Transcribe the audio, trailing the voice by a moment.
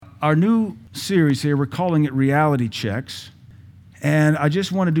our new series here, we're calling it Reality Checks. And I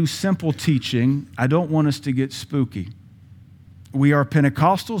just want to do simple teaching. I don't want us to get spooky. We are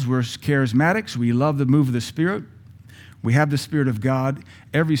Pentecostals. We're charismatics. We love the move of the Spirit. We have the Spirit of God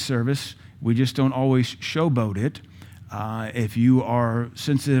every service. We just don't always showboat it. If you are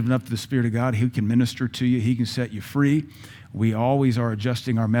sensitive enough to the Spirit of God, He can minister to you. He can set you free. We always are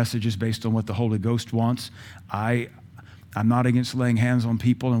adjusting our messages based on what the Holy Ghost wants. I'm not against laying hands on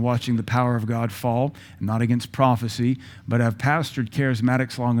people and watching the power of God fall. I'm not against prophecy, but I've pastored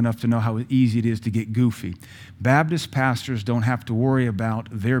charismatics long enough to know how easy it is to get goofy. Baptist pastors don't have to worry about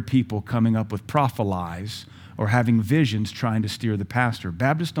their people coming up with prophelies or having visions trying to steer the pastor.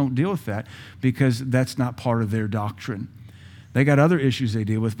 Baptists don't deal with that because that's not part of their doctrine. They got other issues they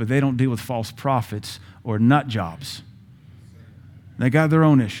deal with, but they don't deal with false prophets or nut jobs. They got their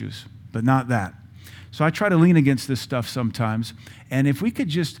own issues, but not that. So I try to lean against this stuff sometimes. And if we could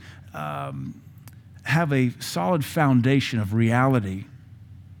just have a solid foundation of reality,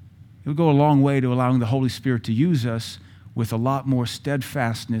 it would go a long way to allowing the Holy Spirit to use us with a lot more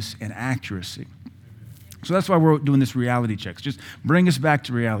steadfastness and accuracy. So that's why we're doing this reality checks. Just bring us back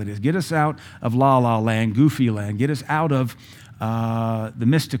to reality. Get us out of la-la land, goofy land. Get us out of the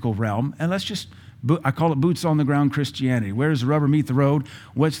mystical realm. And let's just, I call it boots on the ground Christianity. Where does the rubber meet the road?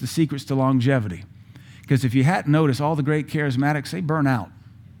 What's the secrets to longevity? Because if you hadn't noticed, all the great charismatics, they burn out.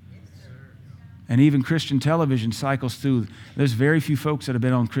 And even Christian television cycles through. There's very few folks that have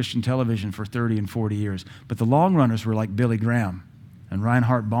been on Christian television for 30 and 40 years. But the long runners were like Billy Graham and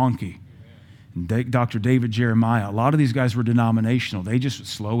Reinhard Bonnke and Dr. David Jeremiah. A lot of these guys were denominational. They just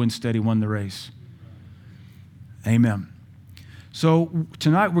slow and steady won the race. Amen. So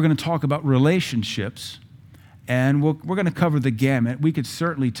tonight we're going to talk about relationships. And we're going to cover the gamut. We could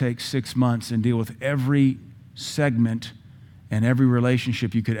certainly take 6 months and deal with every segment and every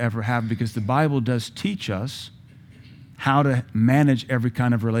relationship you could ever have, because the Bible does teach us how to manage every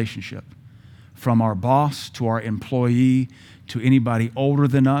kind of relationship, from our boss to our employee to anybody older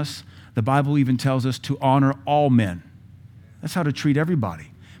than us. The Bible even tells us to honor all men. That's how to treat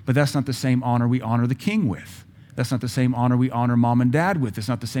everybody. But that's not the same honor we honor the king with. That's not the same honor we honor mom and dad with. It's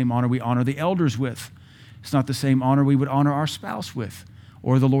not the same honor we honor the elders with. It's not the same honor we would honor our spouse with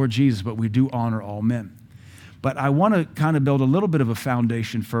or the Lord Jesus, but we do honor all men. But I want to kind of build a little bit of a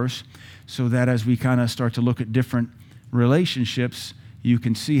foundation first so that as we kind of start to look at different relationships, you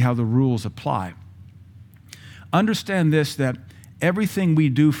can see how the rules apply. Understand this, that everything we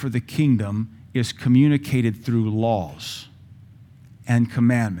do for the kingdom is communicated through laws and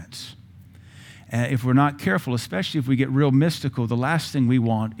commandments. And if we're not careful, especially if we get real mystical, the last thing we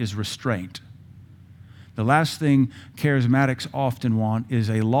want is restraint. The last thing charismatics often want is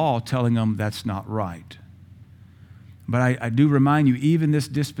a law telling them that's not right. But I do remind you, even this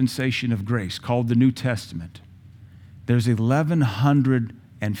dispensation of grace called the New Testament, there's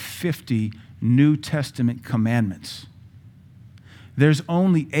 1,150 New Testament commandments. There's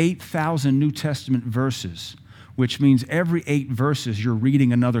only 8,000 New Testament verses, which means every 8 verses you're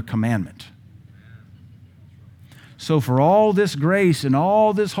reading another commandment. So for all this grace and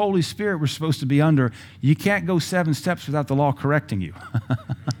all this Holy Spirit we're supposed to be under, you can't go 7 steps without the law correcting you.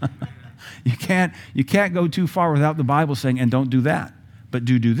 You can't go too far without the Bible saying, and don't do that, but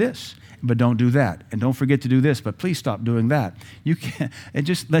do this, but don't do that, and don't forget to do this, but please stop doing that. You can't. It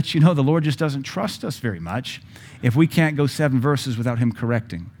just lets you know the Lord just doesn't trust us very much if we can't go 7 verses without Him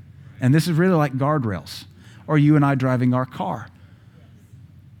correcting. And this is really like guardrails, or you and I driving our car.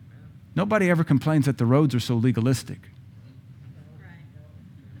 Nobody ever complains that the roads are so legalistic.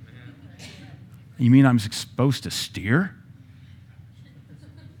 You mean I'm supposed to steer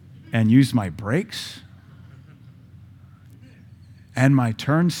and use my brakes and my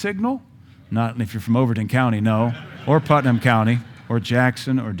turn signal? Not if you're from Overton County, no. Or Putnam County, or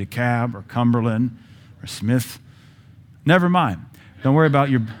Jackson, or DeKalb, or Cumberland, or Smith. Never mind. Don't worry about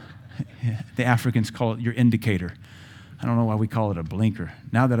the Africans call it your indicator. I don't know why we call it a blinker.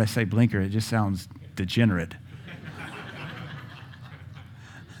 Now that I say blinker, it just sounds degenerate.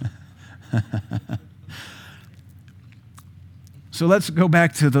 So let's go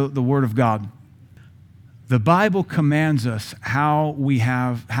back to the Word of God. The Bible commands us how we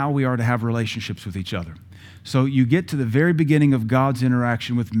are to have relationships with each other. So you get to the very beginning of God's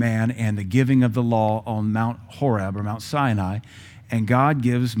interaction with man and the giving of the law on Mount Horeb or Mount Sinai, and God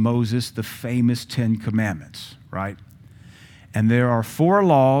gives Moses the famous 10 Commandments, right? And there are 4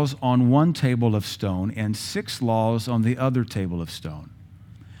 laws on one table of stone and 6 laws on the other table of stone.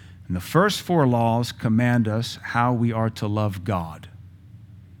 And the first 4 laws command us how we are to love God.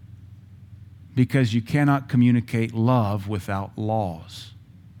 Because you cannot communicate love without laws.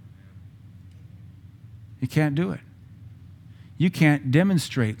 You can't do it. You can't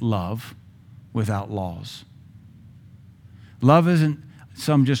demonstrate love without laws. Love isn't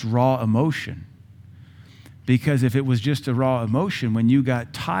some just raw emotion. Because if it was just a raw emotion, when you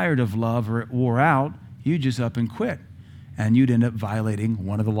got tired of love or it wore out, you just up and quit. And you'd end up violating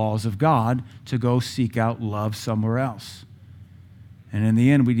one of the laws of God to go seek out love somewhere else. And in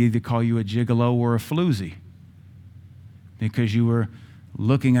the end, we'd either call you a gigolo or a floozy because you were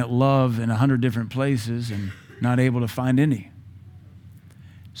looking at love in 100 different places and not able to find any.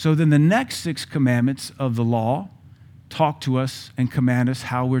 So then the next 6 commandments of the law talk to us and command us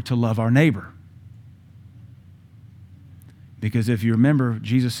how we're to love our neighbor. Because if you remember,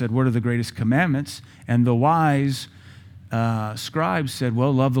 Jesus said, what are the greatest commandments? And the wise scribes said,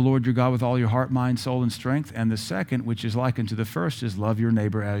 well, love the Lord your God with all your heart, mind, soul, and strength. And the second, which is likened to the first, is love your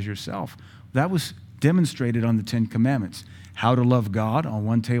neighbor as yourself. That was demonstrated on the 10 commandments. How to love God on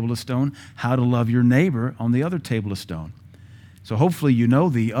one table of stone, how to love your neighbor on the other table of stone. So hopefully you know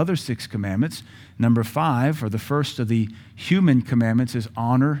the other 6 commandments. Number 5, or the first of the human commandments, is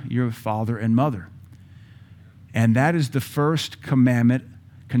honor your father and mother. And that is the first commandment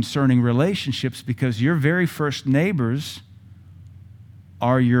concerning relationships, because your very first neighbors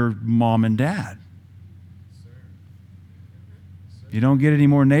are your mom and dad. You don't get any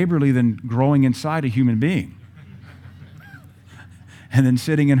more neighborly than growing inside a human being and then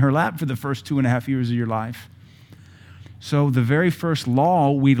sitting in her lap for the first 2.5 years of your life. So the very first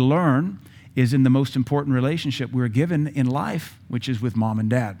law we learn is in the most important relationship we're given in life, which is with mom and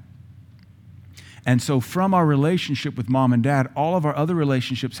dad. And so from our relationship with mom and dad, all of our other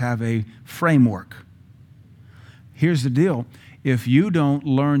relationships have a framework. Here's the deal. If you don't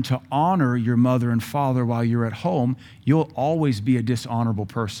learn to honor your mother and father while you're at home, you'll always be a dishonorable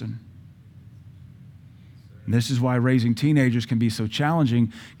person. And this is why raising teenagers can be so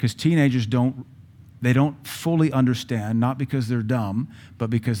challenging, because teenagers don't fully understand, not because they're dumb, but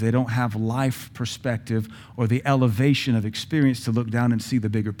because they don't have life perspective or the elevation of experience to look down and see the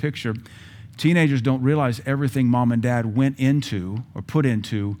bigger picture. Teenagers don't realize everything mom and dad went into or put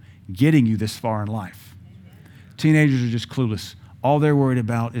into getting you this far in life. Teenagers are just clueless. All they're worried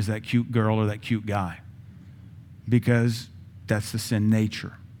about is that cute girl or that cute guy, because that's the sin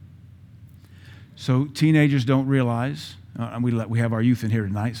nature. So teenagers don't realize, we have our youth in here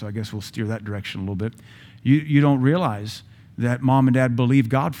tonight, so I guess we'll steer that direction a little bit. You don't realize that mom and dad believed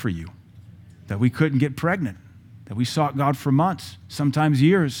God for you, that we couldn't get pregnant, that we sought God for months, sometimes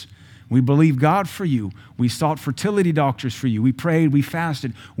years. We believed God for you. We sought fertility doctors for you. We prayed, we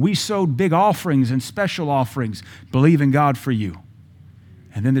fasted. We sowed big offerings and special offerings, believing God for you.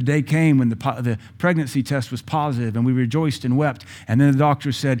 And then the day came when the pregnancy test was positive, and we rejoiced and wept. And then the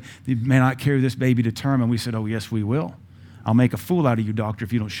doctor said, you may not carry this baby to term. And we said, oh, yes, we will. I'll make a fool out of you, doctor,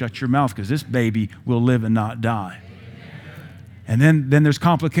 if you don't shut your mouth, because this baby will live and not die. And then there's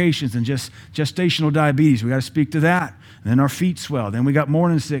complications and just gestational diabetes. We got to speak to that. And then our feet swell. Then we got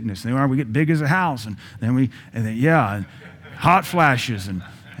morning sickness. Then we get big as a house. And then hot flashes and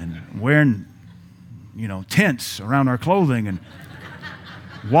wearing, tents around our clothing and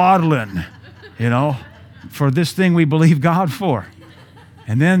waddling, for this thing we believe God for.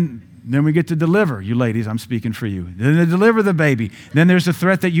 And then we get to deliver. You ladies, I'm speaking for you. Then they deliver the baby. Then there's a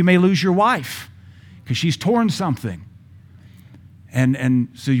threat that you may lose your wife because she's torn something. And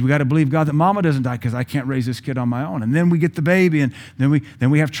so you got to believe God that mama doesn't die, because I can't raise this kid on my own. And then we get the baby, and then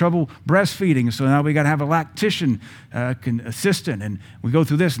we have trouble breastfeeding. So now we got to have a lactation assistant, and we go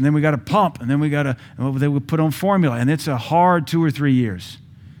through this, and then we got to pump, and then they would put on formula, and it's a hard 2 or 3 years.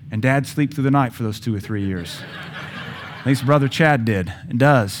 And dad sleep through the night for those 2 or 3 years. At least Brother Chad did and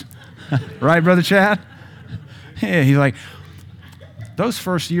does. Right, Brother Chad? Yeah, he's like, those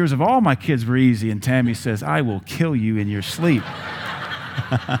first years of all my kids were easy. And Tammy says, I will kill you in your sleep.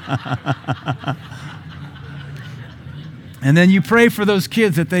 And then you pray for those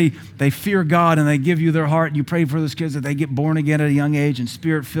kids that they fear God and they give you their heart. You pray for those kids that they get born again at a young age and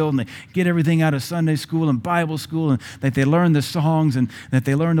spirit-filled, and they get everything out of Sunday school and Bible school, and that they learn the songs, and that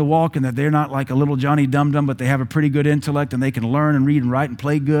they learn to walk, and that they're not like a little Johnny Dum-Dum, but they have a pretty good intellect and they can learn and read and write and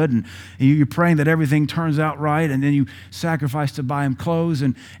play good. And you're praying that everything turns out right, and then you sacrifice to buy them clothes.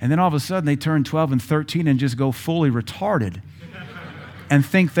 And then all of a sudden they turn 12 and 13 and just go fully retarded and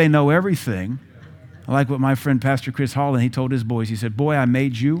think they know everything. I like what my friend Pastor Chris Holland, he told his boys. He said, boy, I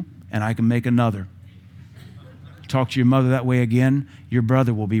made you, and I can make another. Talk to your mother that way again, your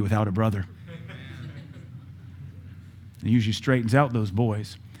brother will be without a brother. It usually straightens out those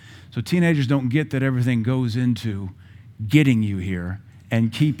boys. So teenagers don't get that everything goes into getting you here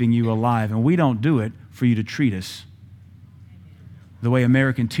and keeping you alive. And we don't do it for you to treat us the way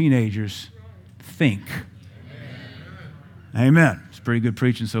American teenagers think. Amen. It's pretty good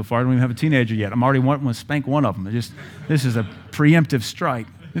preaching so far. I don't even have a teenager yet. I'm already wanting to spank one of them. This is a preemptive strike.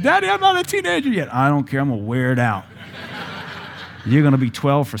 Daddy, I'm not a teenager yet. I don't care. I'm going to wear it out. You're going to be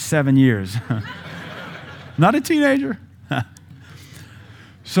 12 for 7 years. Not a teenager.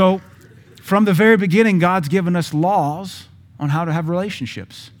 So, from the very beginning, God's given us laws on how to have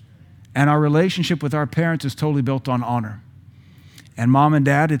relationships. And our relationship with our parents is totally built on honor. And mom and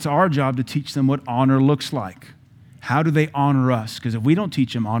dad, it's our job to teach them what honor looks like. How do they honor us? Because if we don't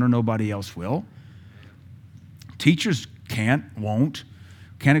teach them honor, nobody else will. Teachers won't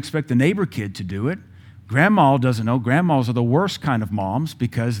expect the neighbor kid to do it. Grandma doesn't know. Grandmas are the worst kind of moms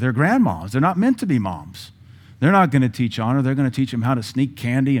because they're grandmas. They're not meant to be moms. They're not going to teach honor. They're going to teach them how to sneak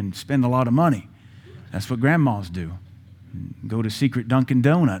candy and spend a lot of money. That's what grandmas do. Go to secret Dunkin'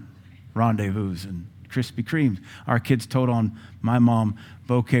 Donut rendezvous and Krispy Kremes. Our kids told on my mom,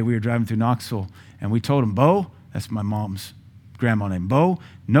 Bo K. We were driving through Knoxville, and we told him, Bo, that's my mom's grandma name, Bo,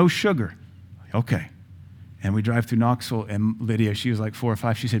 no sugar. Okay. And we drive through Knoxville, and Lydia, she was like 4 or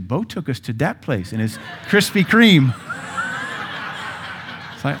 5. She said, Bo took us to that place, and it's Krispy Kreme.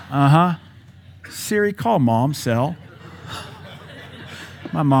 It's like, Siri, call Mom, Sal.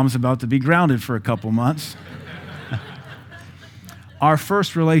 My mom's about to be grounded for a couple months. Our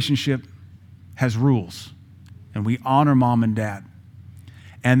first relationship has rules, and we honor mom and dad.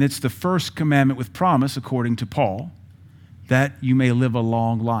 And it's the first commandment with promise, according to Paul, that you may live a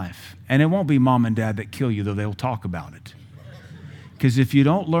long life. And it won't be mom and dad that kill you, though they'll talk about it. Because if you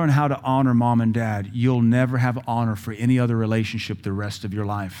don't learn how to honor mom and dad, you'll never have honor for any other relationship the rest of your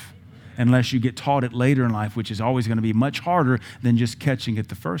life, unless you get taught it later in life, which is always going to be much harder than just catching it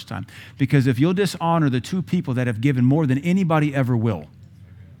the first time. Because if you'll dishonor the two people that have given more than anybody ever will,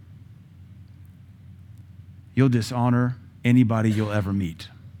 you'll dishonor anybody you'll ever meet.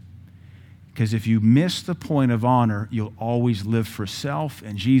 Because if you miss the point of honor, you'll always live for self.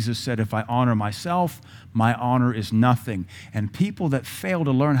 And Jesus said, if I honor myself, my honor is nothing. And people that fail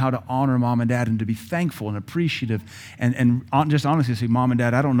to learn how to honor mom and dad and to be thankful and appreciative and just honestly say, Mom and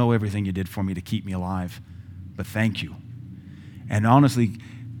Dad, I don't know everything you did for me to keep me alive, but thank you. And honestly,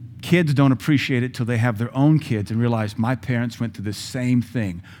 kids don't appreciate it till they have their own kids and realize my parents went through the same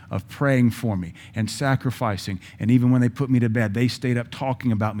thing of praying for me and sacrificing. And even when they put me to bed, they stayed up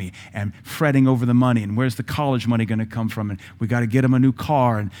talking about me and fretting over the money and where's the college money going to come from? And we got to get them a new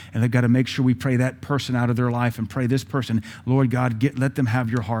car and they've got to make sure we pray that person out of their life and pray this person. Lord God, let them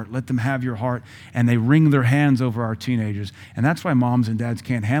have your heart. Let them have your heart. And they wring their hands over our teenagers. And that's why moms and dads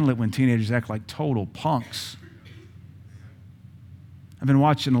can't handle it when teenagers act like total punks. I've been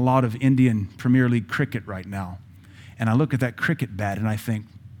watching a lot of Indian Premier League cricket right now, and I look at that cricket bat and I think,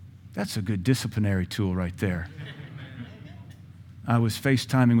 that's a good disciplinary tool right there. I was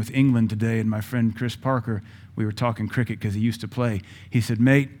FaceTiming with England today, and my friend Chris Parker, we were talking cricket because he used to play. He said,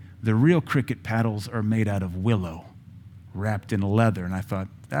 mate, the real cricket paddles are made out of willow, wrapped in leather. And I thought,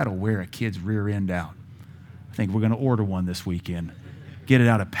 that'll wear a kid's rear end out. I think we're going to order one this weekend. Get it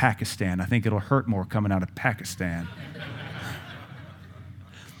out of Pakistan. I think it'll hurt more coming out of Pakistan.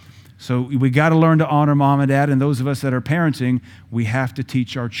 So we got to learn to honor mom and dad, and those of us that are parenting, we have to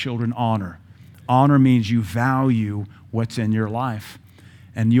teach our children honor. Honor means you value what's in your life.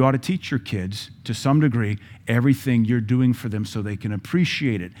 And you ought to teach your kids, to some degree, everything you're doing for them so they can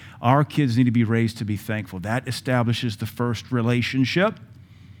appreciate it. Our kids need to be raised to be thankful. That establishes the first relationship.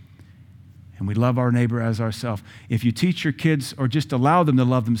 And we love our neighbor as ourselves. If you teach your kids or just allow them to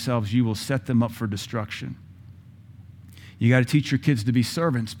love themselves, you will set them up for destruction. You got to teach your kids to be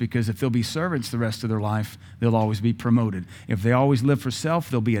servants, because if they'll be servants the rest of their life, they'll always be promoted. If they always live for self,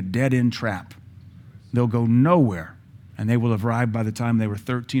 they'll be a dead-end trap. They'll go nowhere, and they will have arrived by the time they were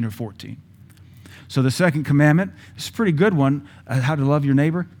 13 or 14. So the second commandment is a pretty good one, how to love your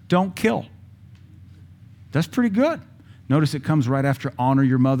neighbor. Don't kill. That's pretty good. Notice it comes right after honor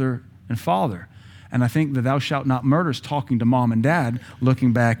your mother and father. And I think the thou shalt not murder is talking to mom and dad,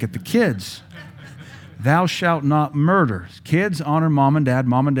 looking back at the kids. Thou shalt not murder. Kids, honor mom and dad.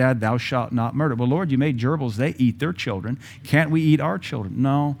 Mom and dad, thou shalt not murder. Well, Lord, you made gerbils. They eat their children. Can't we eat our children?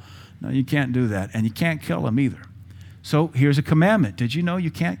 No, you can't do that. And you can't kill them either. So here's a commandment. Did you know you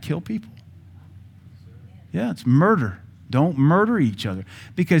can't kill people? Yeah, it's murder. Don't murder each other.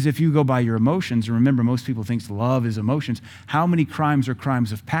 Because if you go by your emotions, and remember, most people think love is emotions, how many crimes are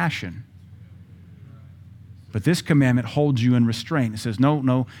crimes of passion? But this commandment holds you in restraint. It says,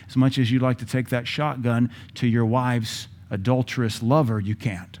 no, as much as you'd like to take that shotgun to your wife's adulterous lover, you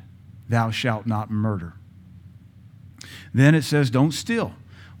can't. Thou shalt not murder. Then it says, don't steal.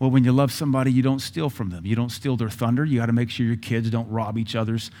 Well, when you love somebody, you don't steal from them. You don't steal their thunder. You got to make sure your kids don't rob each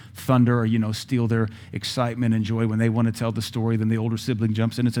other's thunder or, steal their excitement and joy. When they want to tell the story, then the older sibling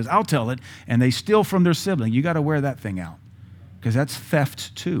jumps in and says, I'll tell it, and they steal from their sibling. You got to wear that thing out because that's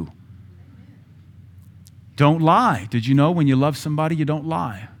theft too. Don't lie. Did you know when you love somebody, you don't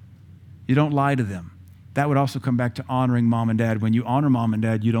lie? You don't lie to them. That would also come back to honoring mom and dad. When you honor mom and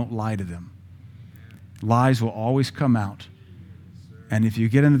dad, you don't lie to them. Lies will always come out. And if you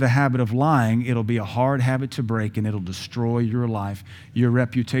get into the habit of lying, it'll be a hard habit to break and it'll destroy your life. Your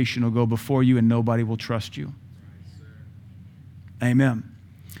reputation will go before you and nobody will trust you. Amen.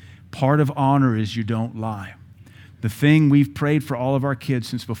 Part of honor is you don't lie. The thing we've prayed for all of our kids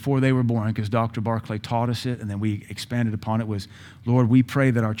since before they were born, because Dr. Barclay taught us it, and then we expanded upon it, was, Lord, we pray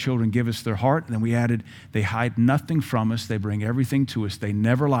that our children give us their heart. And then we added, they hide nothing from us. They bring everything to us. They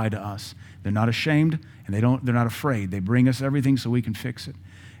never lie to us. They're not ashamed, and they're not afraid. They bring us everything so we can fix it.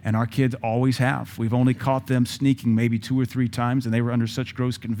 And our kids always have. We've only caught them sneaking maybe 2 or 3 times, and they were under such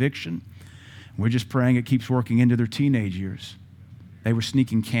gross conviction. We're just praying it keeps working into their teenage years. They were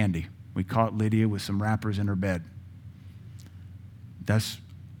sneaking candy. We caught Lydia with some wrappers in her bed. That's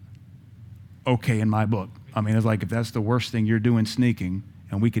okay in my book. I mean, it's like if that's the worst thing you're doing, sneaking,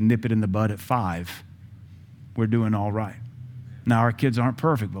 and we can nip it in the bud at 5, we're doing all right. Now, our kids aren't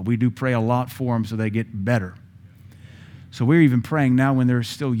perfect, but we do pray a lot for them so they get better. So we're even praying now when they're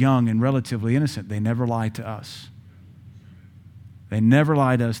still young and relatively innocent, they never lie to us. They never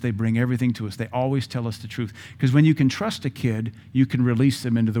lie to us. They bring everything to us. They always tell us the truth. Because when you can trust a kid, you can release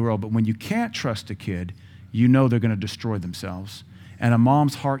them into the world. But when you can't trust a kid, you know they're going to destroy themselves. And a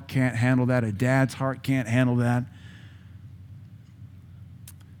mom's heart can't handle that. A dad's heart can't handle that.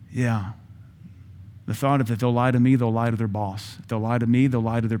 Yeah. The thought of if they'll lie to me, they'll lie to their boss. If they'll lie to me, they'll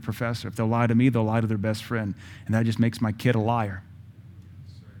lie to their professor. If they'll lie to me, they'll lie to their best friend. And that just makes my kid a liar.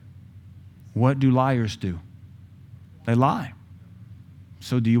 What do liars do? They lie.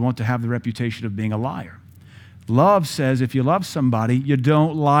 So do you want to have the reputation of being a liar? Love says if you love somebody, you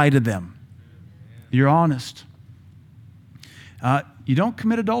don't lie to them. You're honest. You don't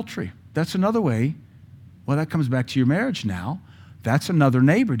commit adultery. That's another way. Well, that comes back to your marriage now. That's another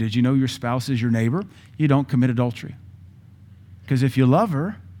neighbor. Did you know your spouse is your neighbor? You don't commit adultery. Because if you love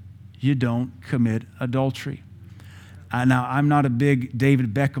her, you don't commit adultery. Now, I'm not a big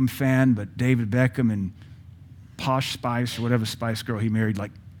David Beckham fan, but David Beckham and Posh Spice, or whatever Spice Girl he married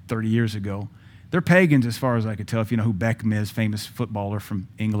like 30 years ago, they're pagans as far as I could tell. If you know who Beckham is, famous footballer from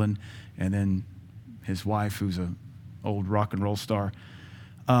England, and then his wife, who's an old rock and roll star.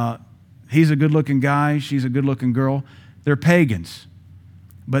 He's a good-looking guy. She's a good-looking girl. They're pagans.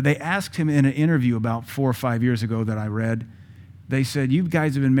 But they asked him in an interview about 4 or 5 years ago that I read, they said, you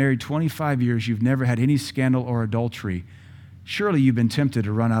guys have been married 25 years. You've never had any scandal or adultery. Surely you've been tempted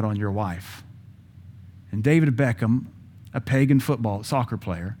to run out on your wife. And David Beckham, a pagan soccer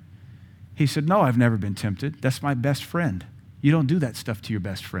player, he said, no, I've never been tempted. That's my best friend. You don't do that stuff to your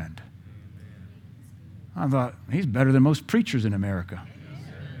best friend. I thought, he's better than most preachers in America.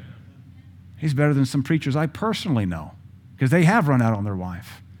 He's better than some preachers I personally know because they have run out on their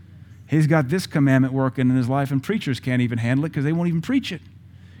wife. He's got this commandment working in his life, and preachers can't even handle it because they won't even preach it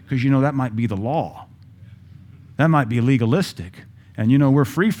because, that might be the law. That might be legalistic, and, we're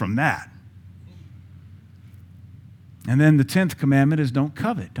free from that. And then the 10th commandment is don't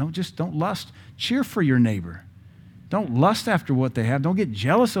covet. Don't lust. Cheer for your neighbor. Don't lust after what they have. Don't get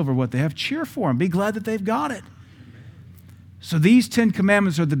jealous over what they have. Cheer for them. Be glad that they've got it. So these 10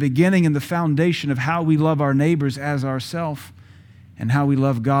 commandments are the beginning and the foundation of how we love our neighbors as ourselves and how we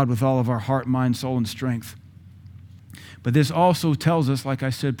love God with all of our heart, mind, soul, and strength. But this also tells us, like I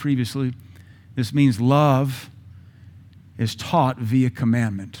said previously, this means love is taught via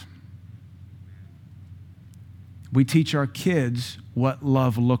commandment. We teach our kids what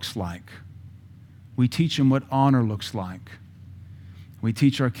love looks like. We teach them what honor looks like. We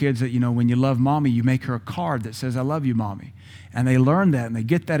teach our kids that, when you love mommy, you make her a card that says, I love you, mommy. And they learn that, and they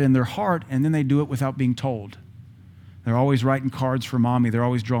get that in their heart, and then they do it without being told. They're always writing cards for mommy. They're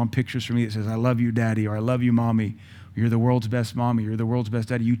always drawing pictures for me that says, I love you, daddy, or I love you, mommy. You're the world's best mommy. You're the world's best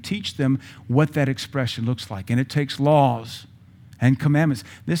daddy. You teach them what that expression looks like, and it takes laws and commandments.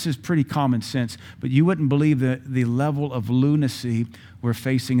 This is pretty common sense, but you wouldn't believe the level of lunacy we're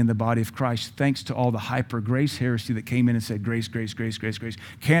facing in the body of Christ thanks to all the hyper-grace heresy that came in and said, grace, grace, grace, grace, grace.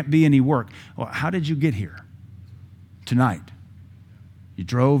 Can't be any work. Well, how did you get here tonight? You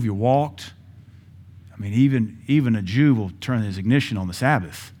drove, you walked. I mean, even a Jew will turn his ignition on the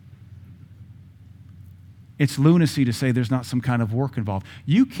Sabbath. It's lunacy to say there's not some kind of work involved.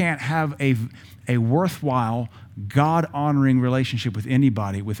 You can't have a worthwhile, God-honoring relationship with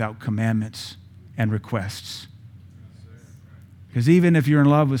anybody without commandments and requests. Because even if you're in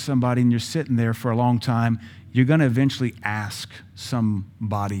love with somebody and you're sitting there for a long time, you're going to eventually ask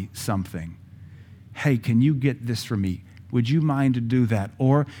somebody something. Hey, can you get this for me? Would you mind to do that?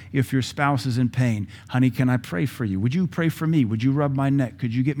 Or if your spouse is in pain, honey, can I pray for you? Would you pray for me? Would you rub my neck?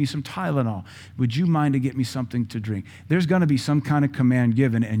 Could you get me some Tylenol? Would you mind to get me something to drink? There's going to be some kind of command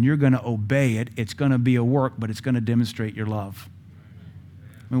given, and you're going to obey it. It's going to be a work, but it's going to demonstrate your love.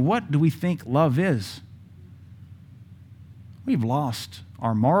 I mean, what do we think love is? We've lost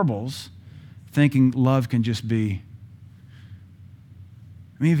our marbles thinking love can just be,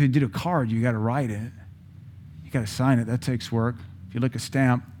 I mean, if you did a card, you got to write it. You got to sign it. That takes work. If you lick a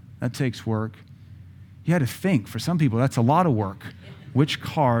stamp, that takes work. You had to think. For some people, that's a lot of work. Which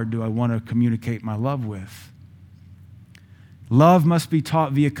card do I want to communicate my love with? Love must be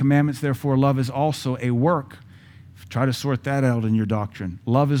taught via commandments. Therefore, love is also a work. Try to sort that out in your doctrine.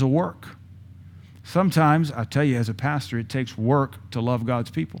 Love is a work. Sometimes, I tell you, as a pastor, it takes work to love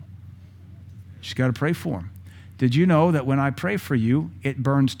God's people. You just got to pray for them. Did you know that when I pray for you, it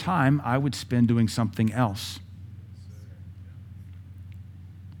burns time I would spend doing something else?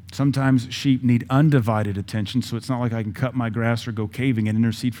 Sometimes sheep need undivided attention, so it's not like I can cut my grass or go caving and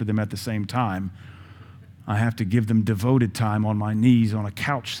intercede for them at the same time. I have to give them devoted time on my knees, on a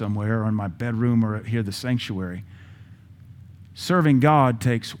couch somewhere, or in my bedroom, or here at the sanctuary. Serving God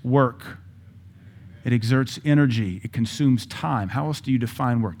takes work. It exerts energy. It consumes time. How else do you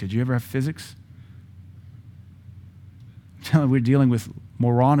define work? Did you ever have physics? We're dealing with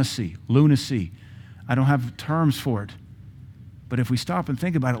moronacy, lunacy. I don't have terms for it. But if we stop and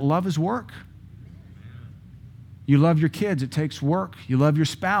think about it, love is work. You love your kids, it takes work. You love your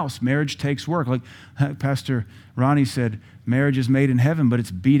spouse, marriage takes work. Like Pastor Ronnie said, marriage is made in heaven, but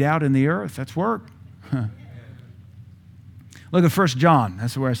it's beat out in the earth. That's work. Look at 1 John.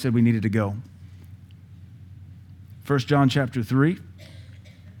 That's where I said we needed to go. 1 John chapter 3.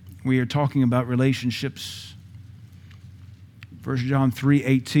 We are talking about relationships. 1 John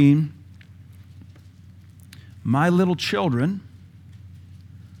 3:18. My little children,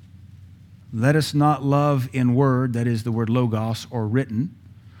 let us not love in word, that is the word logos, or written.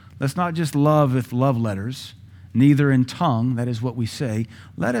 Let's not just love with love letters, neither in tongue, that is what we say.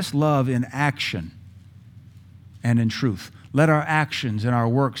 Let us love in action and in truth. Let our actions and our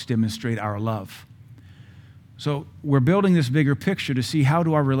works demonstrate our love. So we're building this bigger picture to see how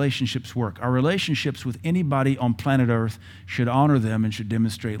do our relationships work. Our relationships with anybody on planet Earth should honor them and should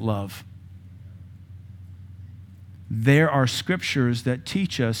demonstrate love. There are scriptures that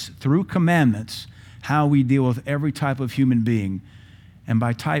teach us through commandments how we deal with every type of human being. And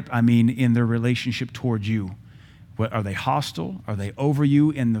by type, I mean in their relationship towards you. Are they hostile? Are they over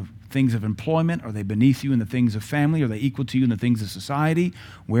you in the things of employment? Are they beneath you in the things of family? Are they equal to you in the things of society?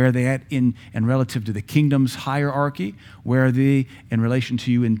 Where are they at in relative to the kingdom's hierarchy? Where are they in relation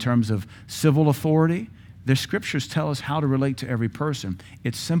to you in terms of civil authority? The scriptures tell us how to relate to every person.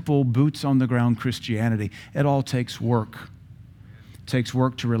 It's simple, boots on the ground Christianity. It all takes work. It takes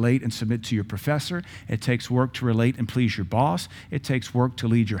work to relate and submit to your professor. It takes work to relate and please your boss. It takes work to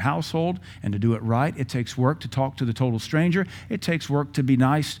lead your household and to do it right. It takes work to talk to the total stranger. It takes work to be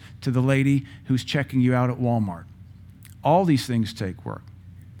nice to the lady who's checking you out at Walmart. All these things take work.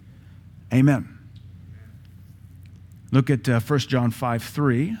 Amen. Look at 1 John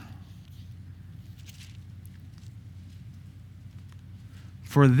 5:3.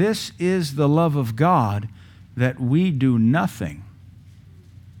 For this is the love of God, that we do nothing.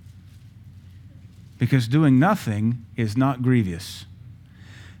 Because doing nothing is not grievous.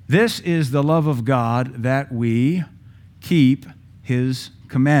 This is the love of God, that we keep His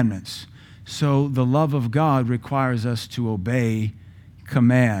commandments. So the love of God requires us to obey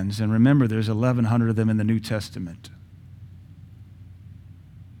commands. And remember, there's 1,100 of them in the New Testament.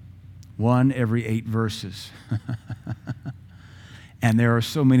 One every 8 verses. And there are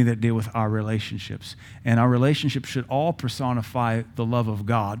so many that deal with our relationships. And our relationships should all personify the love of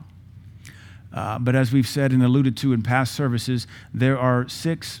God. But as we've said and alluded to in past services, there are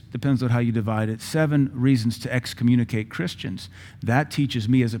 6, depends on how you divide it, 7 reasons to excommunicate Christians. That teaches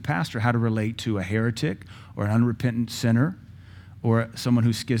me as a pastor how to relate to a heretic or an unrepentant sinner or someone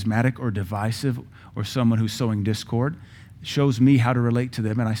who's schismatic or divisive or someone who's sowing discord. Shows me how to relate to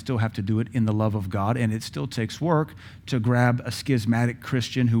them, and I still have to do it in the love of God, and it still takes work to grab a schismatic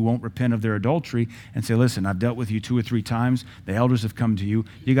Christian who won't repent of their adultery and say, listen, I've dealt with you 2 or 3 times. The elders have come to you.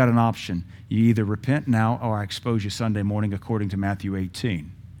 You got an option. You either repent now or I expose you Sunday morning according to Matthew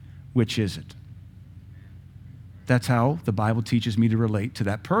 18. Which is it? That's how the Bible teaches me to relate to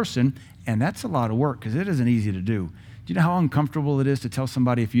that person, and that's a lot of work because it isn't easy to do. Do you know how uncomfortable it is to tell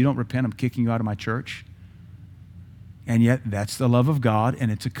somebody, if you don't repent, I'm kicking you out of my church? And yet that's the love of God,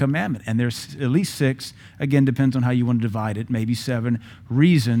 and it's a commandment. And there's at least 6, again, depends on how you want to divide it, maybe 7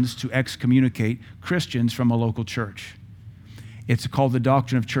 reasons to excommunicate Christians from a local church. It's called the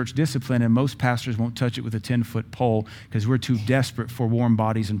doctrine of church discipline, and most pastors won't touch it with a 10-foot pole because we're too desperate for warm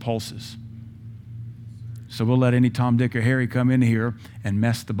bodies and pulses. So we'll let any Tom, Dick, or Harry come in here and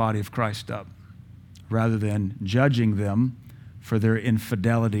mess the body of Christ up rather than judging them for their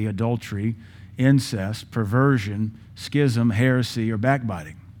infidelity, adultery, incest, perversion, schism, heresy, or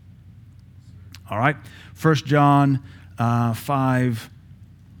backbiting. All right? 1 John 5.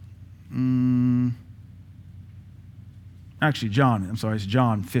 Actually, it's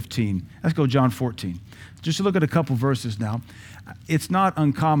John 15. Let's go John 14. Just to look at a couple verses now. It's not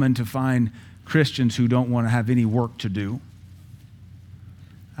uncommon to find Christians who don't want to have any work to do.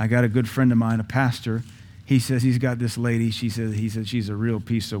 I got a good friend of mine, a pastor. He says he's got this lady. He says she's a real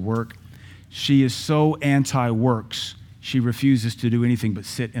piece of work. She is so anti-works, she refuses to do anything but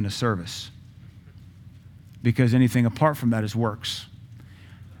sit in a service because anything apart from that is works.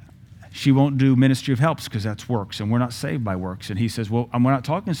 She won't do ministry of helps because that's works, and we're not saved by works. And he says, well, we're not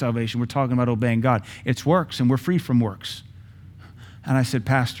talking salvation. We're talking about obeying God. It's works, and we're free from works. And I said,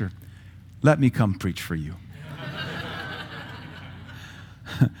 Pastor, let me come preach for you.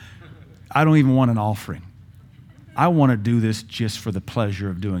 I don't even want an offering. I want to do this just for the pleasure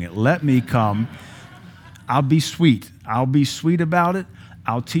of doing it. Let me come. I'll be sweet. I'll be sweet about it.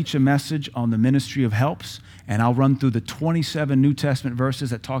 I'll teach a message on the ministry of helps, and I'll run through the 27 New Testament verses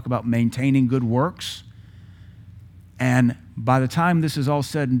that talk about maintaining good works. And by the time this is all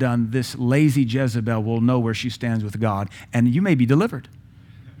said and done, this lazy Jezebel will know where she stands with God, and you may be delivered.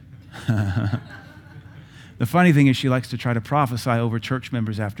 The funny thing is she likes to try to prophesy over church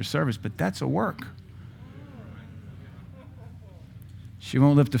members after service, but that's a work. She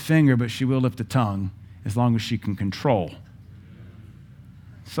won't lift a finger, but she will lift a tongue as long as she can control.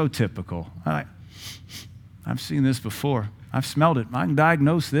 So typical. I've seen this before. I've smelled it. I can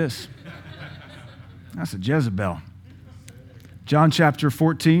diagnose this. That's a Jezebel. John chapter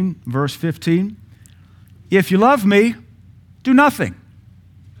 14, verse 15. If you love me, do nothing.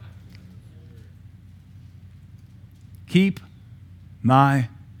 Keep my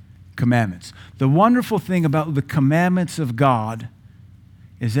commandments. The wonderful thing about the commandments of God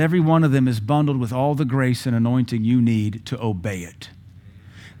is every one of them is bundled with all the grace and anointing you need to obey it.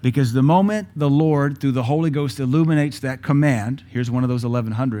 Because the moment the Lord, through the Holy Ghost, illuminates that command, here's one of those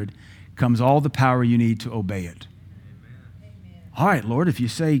 1100, comes all the power you need to obey it. Amen. All right, Lord, if you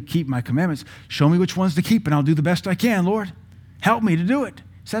say keep my commandments, show me which ones to keep, and I'll do the best I can, Lord. Help me to do it.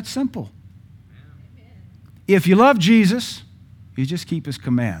 It's that simple. If you love Jesus, you just keep his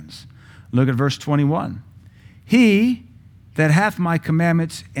commands. Look at verse 21. He that hath my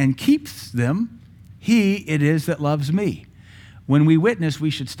commandments and keeps them, he it is that loves me. When we witness, we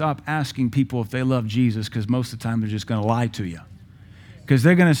should stop asking people if they love Jesus, because most of the time they're just going to lie to you. Because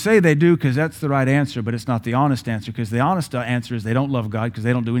they're going to say they do because that's the right answer, but it's not the honest answer, because the honest answer is they don't love God because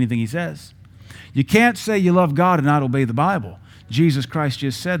they don't do anything he says. You can't say you love God and not obey the Bible. Jesus Christ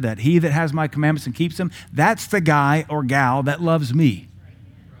just said that. He that has my commandments and keeps them, that's the guy or gal that loves me.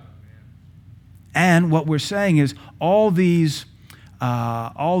 And what we're saying is all these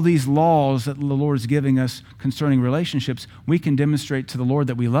laws that the Lord is giving us concerning relationships, we can demonstrate to the Lord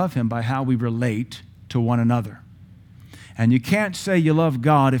that we love him by how we relate to one another. And you can't say you love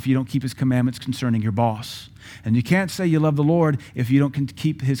God if you don't keep his commandments concerning your boss. And you can't say you love the Lord if you don't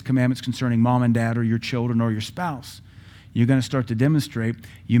keep his commandments concerning mom and dad or your children or your spouse. You're going to start to demonstrate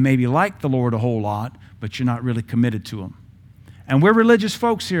you maybe like the Lord a whole lot, but you're not really committed to him. And we're religious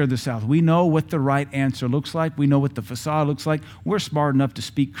folks here in the South. We know what the right answer looks like. We know what the facade looks like. We're smart enough to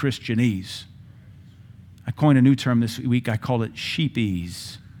speak Christianese. I coined a new term this week. I call it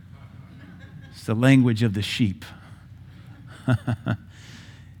sheepese. It's the language of the sheep.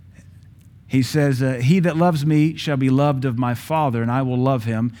 He says, he that loves me shall be loved of my Father, and I will love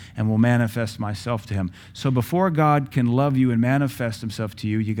him and will manifest myself to him. So before God can love you and manifest himself to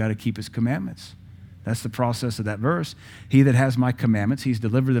you, you got to keep his commandments. That's the process of that verse. He that has my commandments, he's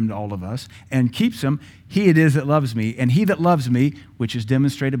delivered them to all of us, and keeps them, he it is that loves me. And he that loves me, which is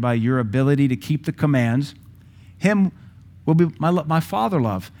demonstrated by your ability to keep the commands, him will be my Father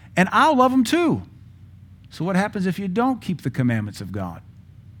love, and I'll love him too. So what happens if you don't keep the commandments of God?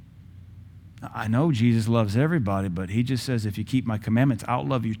 I know Jesus loves everybody, but he just says, if you keep my commandments, I'll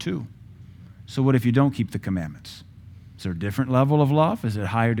love you too. So what if you don't keep the commandments? Is there a different level of love? Is it a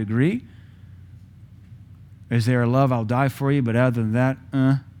higher degree? Is there a love, I'll die for you, but other than that,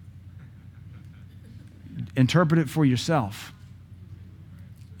 Interpret it for yourself.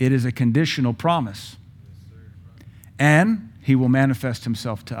 It is a conditional promise. And he will manifest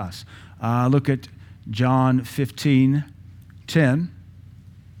himself to us. Look at John 15:10.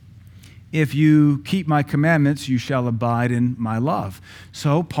 If you keep my commandments, you shall abide in my love.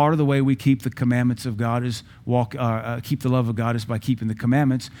 So part of the way we keep the commandments of God is keep the love of God is by keeping the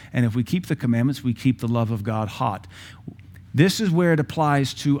commandments. And if we keep the commandments, we keep the love of God hot. This is where it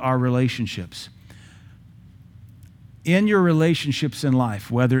applies to our relationships. In your relationships in life,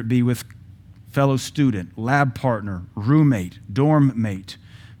 whether it be with fellow student, lab partner, roommate, dorm mate,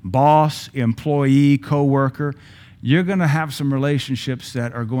 boss, employee, coworker, you're going to have some relationships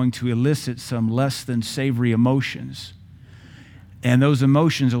that are going to elicit some less than savory emotions. And those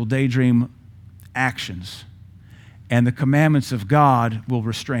emotions will daydream actions. And the commandments of God will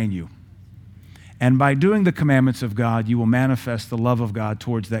restrain you. And by doing the commandments of God, you will manifest the love of God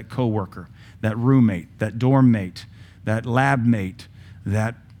towards that coworker, that roommate, that dorm mate, that lab mate,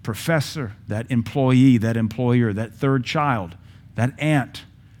 that professor, that employee, that employer, that third child, that aunt.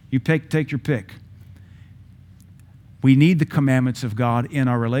 You take your pick. We need the commandments of God in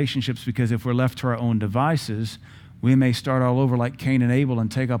our relationships, because if we're left to our own devices, we may start all over like Cain and Abel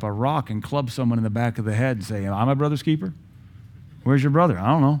and take up a rock and club someone in the back of the head and say, am I my brother's keeper? Where's your brother? I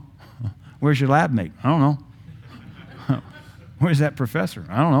don't know. Where's your lab mate? I don't know. Where's that professor?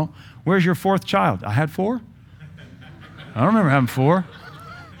 I don't know. Where's your fourth child? I had 4? I don't remember having 4.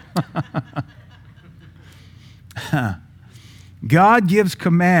 God gives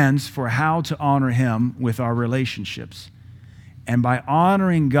commands for how to honor him with our relationships. And by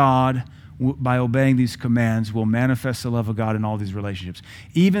honoring God, by obeying these commands, we'll manifest the love of God in all these relationships.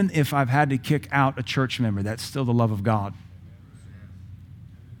 Even if I've had to kick out a church member, that's still the love of God.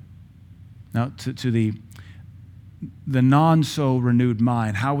 Now, to the non-so renewed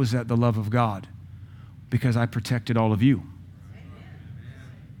mind, how was that the love of God? Because I protected all of you.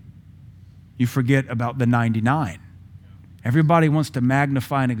 You forget about the 99. Everybody wants to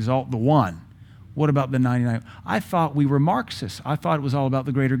magnify and exalt the one. What about the 99? I thought we were Marxists. I thought it was all about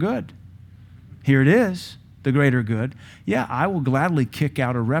the greater good. Here it is, the greater good. Yeah, I will gladly kick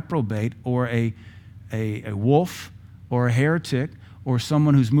out a reprobate or a wolf or a heretic or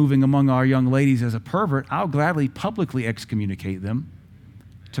someone who's moving among our young ladies as a pervert. I'll gladly publicly excommunicate them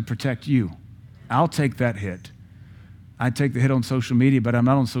to protect you. I'll take that hit. I take the hit on social media, but I'm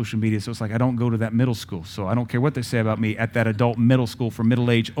not on social media, so it's like I don't go to that middle school. So I don't care what they say about me at that adult middle school for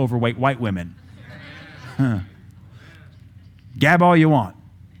middle-aged, overweight white women. Gab all you want.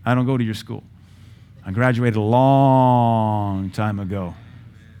 I don't go to your school. I graduated a long time ago.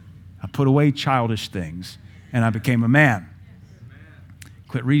 I put away childish things, and I became a man.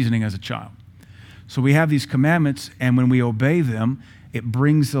 Quit reasoning as a child. So we have these commandments, and when we obey them, it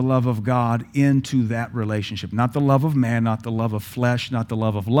brings the love of God into that relationship. Not the love of man, not the love of flesh, not the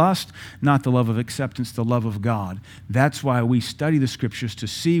love of lust, not the love of acceptance, the love of God. That's why we study the scriptures, to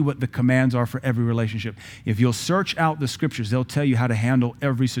see what the commands are for every relationship. If you'll search out the scriptures, they'll tell you how to handle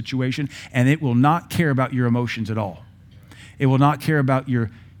every situation, and it will not care about your emotions at all. It will not care about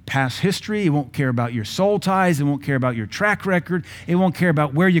your past history. It won't care about your soul ties. It won't care about your track record. It won't care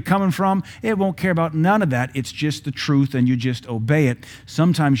about where you're coming from. It won't care about none of that. It's just the truth, and you just obey it.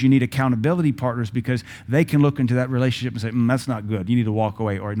 Sometimes you need accountability partners, because they can look into that relationship and say, that's not good. You need to walk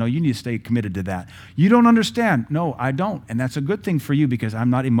away. Or, no, you need to stay committed to that. You don't understand. No, I don't. And that's a good thing for you, because I'm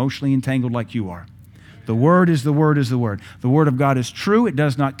not emotionally entangled like you are. The word is the word is the word. The word of God is true. It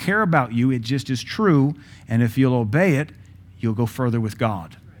does not care about you. It just is true. And if you'll obey it, you'll go further with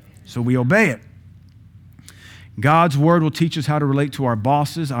God. So we obey it. God's word will teach us how to relate to our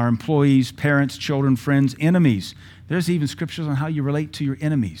bosses, our employees, parents, children, friends, enemies. There's even scriptures on how you relate to your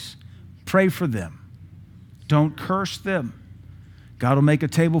enemies. Pray for them. Don't curse them. God will make a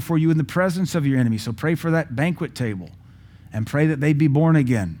table for you in the presence of your enemies. So pray for that banquet table and pray that they be born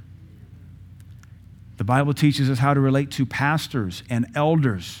again. The Bible teaches us how to relate to pastors and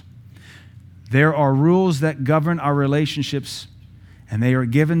elders. There are rules that govern our relationships, and they are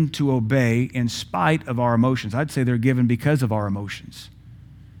given to obey in spite of our emotions. I'd say they're given because of our emotions.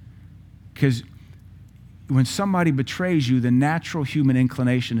 Because when somebody betrays you, the natural human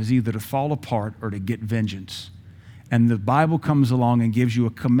inclination is either to fall apart or to get vengeance. And the Bible comes along and gives you a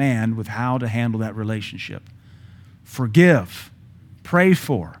command with how to handle that relationship. Forgive. Pray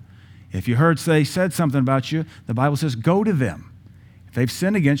for. If you heard they said something about you, the Bible says go to them. If they've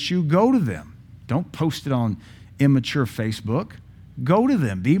sinned against you, go to them. Don't post it on immature Facebook. Go to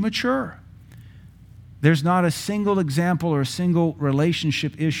them. Be mature. There's not a single example or a single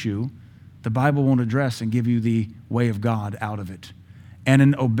relationship issue the Bible won't address and give you the way of God out of it. And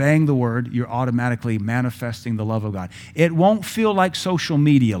in obeying the word, you're automatically manifesting the love of God. It won't feel like social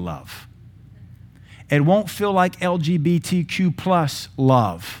media love. It won't feel like LGBTQ plus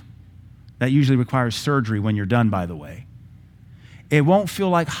love. That usually requires surgery when you're done, by the way. It won't feel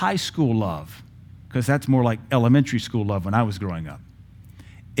like high school love, because that's more like elementary school love when I was growing up.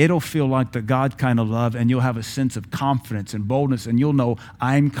 It'll feel like the God kind of love, and you'll have a sense of confidence and boldness, and you'll know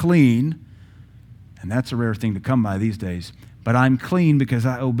I'm clean. And that's a rare thing to come by these days. But I'm clean because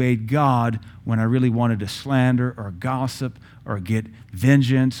I obeyed God when I really wanted to slander or gossip or get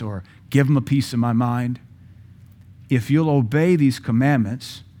vengeance or give them a piece of my mind. If you'll obey these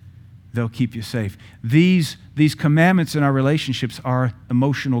commandments, they'll keep you safe. These commandments in our relationships are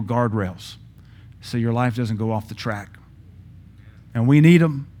emotional guardrails, so your life doesn't go off the track. And we need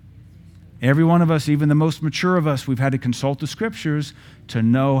them. Every one of us, even the most mature of us, we've had to consult the scriptures to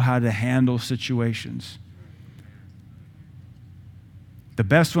know how to handle situations. The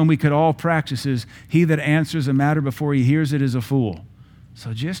best one we could all practice is, he that answers a matter before he hears it is a fool.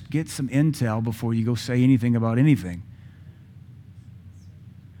 So just get some intel before you go say anything about anything.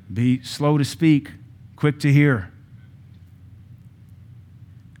 Be slow to speak, quick to hear.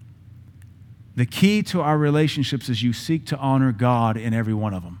 The key to our relationships is you seek to honor God in every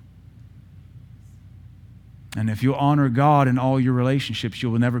one of them. And if you honor God in all your relationships,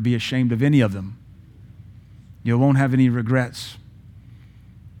 you will never be ashamed of any of them. You won't have any regrets.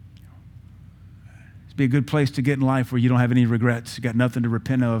 It'd be a good place to get in life where you don't have any regrets. You got nothing to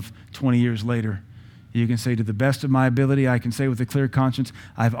repent of 20 years later. You can say, to the best of my ability, I can say with a clear conscience,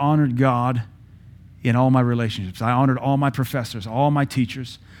 I've honored God in all my relationships. I honored all my professors, all my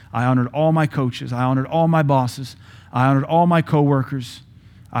teachers. I honored all my coaches. I honored all my bosses. I honored all my coworkers.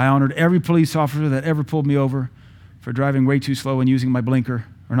 I honored every police officer that ever pulled me over for driving way too slow and using my blinker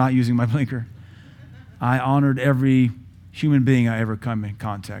or not using my blinker. I honored every human being I ever come in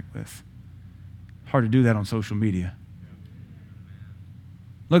contact with. Hard to do that on social media.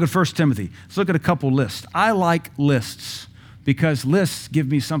 Look at 1 Timothy. Let's look at a couple lists. I like lists because lists give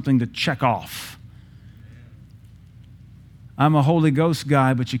me something to check off. I'm a Holy Ghost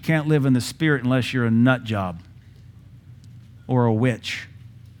guy, but you can't live in the Spirit unless you're a nut job or a witch.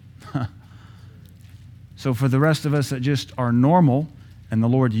 So for the rest of us that just are normal and the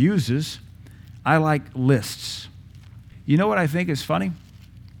Lord uses, I like lists. You know what I think is funny?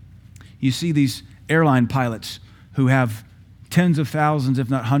 You see these airline pilots who have tens of thousands, if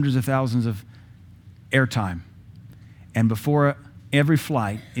not hundreds of thousands of airtime. And before every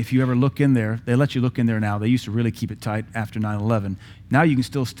flight, if you ever look in there, they let you look in there now. They used to really keep it tight after 9/11. Now you can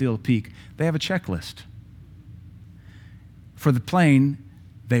still steal a peek. They have a checklist. For the plane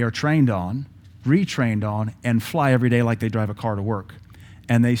they are trained on, retrained on, and fly every day like they drive a car to work.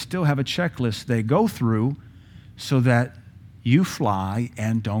 And they still have a checklist they go through so that you fly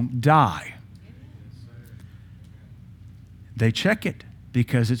and don't die. They check it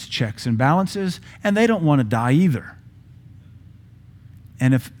because it's checks and balances, and they don't want to die either.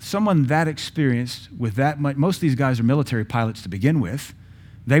 And if someone that experienced with that much, most of these guys are military pilots to begin with.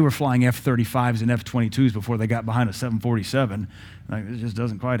 They were flying F-35s and F-22s before they got behind a 747. Like, it just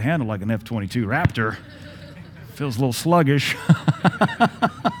doesn't quite handle like an F-22 Raptor. Feels a little sluggish.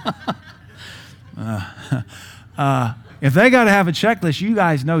 If they got to have a checklist, you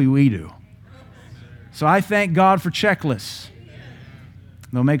guys know we do. So I thank God for checklists.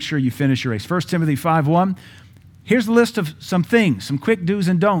 They'll make sure you finish your race. 1 Timothy 5:1. Here's a list of some things, some quick do's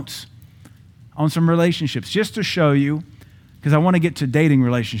and don'ts on some relationships, just to show you, because I want to get to dating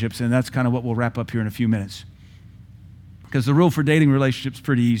relationships, and that's kind of what we'll wrap up here in a few minutes. Because the rule for dating relationships is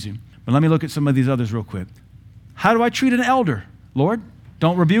pretty easy. But let me look at some of these others real quick. How do I treat an elder? Lord,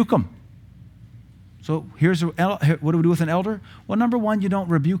 don't rebuke them. So what do we do with an elder? Well, number one, you don't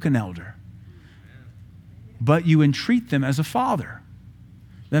rebuke an elder. But you entreat them as a father.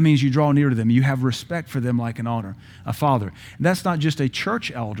 That means you draw near to them. You have respect for them like an honor, a father. And that's not just a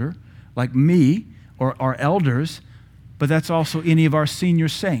church elder like me or our elders, but that's also any of our senior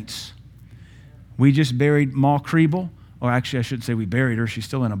saints. We just buried Ma Kriebel, or actually I shouldn't say we buried her. She's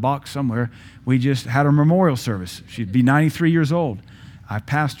still in a box somewhere. We just had a memorial service. She'd be 93 years old. I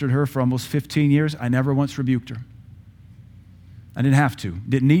pastored her for almost 15 years. I never once rebuked her. I didn't have to,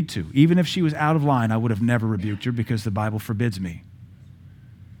 didn't need to. Even if she was out of line, I would have never rebuked her because the Bible forbids me.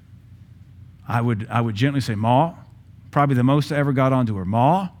 I would gently say, Ma, probably the most I ever got onto her.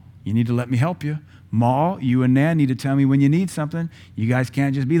 Ma, you need to let me help you. Ma, you and Nan need to tell me when you need something. You guys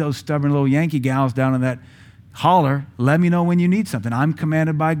can't just be those stubborn little Yankee gals down in that holler. Let me know when you need something. I'm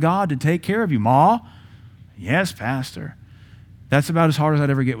commanded by God to take care of you. Ma, yes, Pastor. That's about as hard as I'd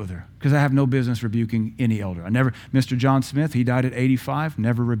ever get with her because I have no business rebuking any elder. Mr. John Smith, he died at 85,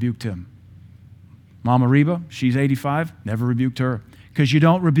 never rebuked him. Mama Reba, she's 85, never rebuked her because you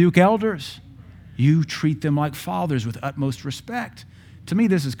don't rebuke elders. You treat them like fathers with utmost respect. To me,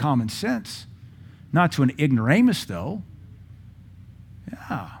 this is common sense. Not to an ignoramus, though.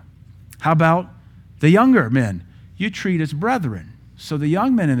 Yeah. How about the younger men? You treat as brethren. So the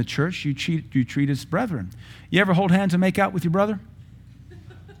young men in the church, you treat as brethren. You ever hold hands and make out with your brother?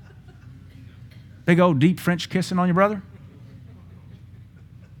 Big old deep French kissing on your brother?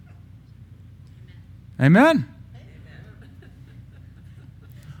 Amen.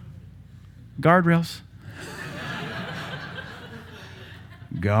 Guardrails.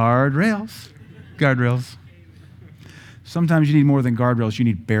 Guardrails. Guardrails. Sometimes you need more than guardrails, you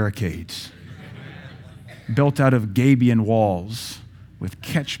need barricades. Built out of gabion walls with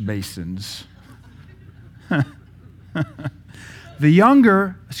catch basins.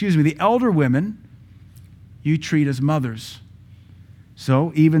 The elder women, you treat as mothers.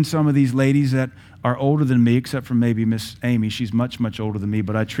 So even some of these ladies that are older than me, except for maybe Miss Amy, she's much, much older than me,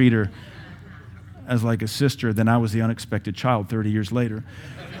 but I treat her as like a sister. Then I was the unexpected child 30 years later.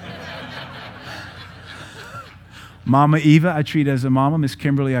 Mama Eva, I treat as a mama. Miss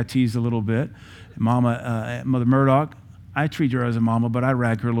Kimberly, I tease a little bit. Mother Murdoch, I treat her as a mama, but I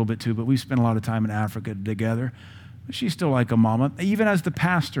rag her a little bit too. But we spent a lot of time in Africa together. She's still like a mama. Even as the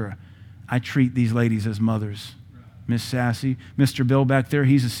pastor, I treat these ladies as mothers. Miss Sassy, Mr. Bill back there,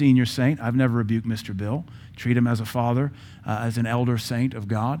 he's a senior saint. I've never rebuked Mr. Bill. Treat him as a father, as an elder saint of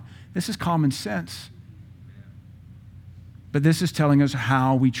God. This is common sense. But this is telling us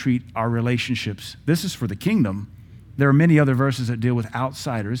how we treat our relationships. This is for the kingdom. There are many other verses that deal with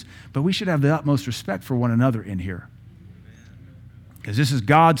outsiders, but we should have the utmost respect for one another in here. Because this is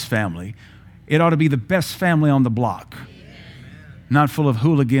God's family. It ought to be the best family on the block. Not full of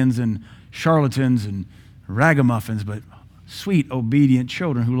hooligans and charlatans and ragamuffins, but sweet, obedient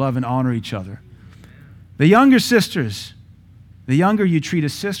children who love and honor each other. The younger sisters, the younger you treat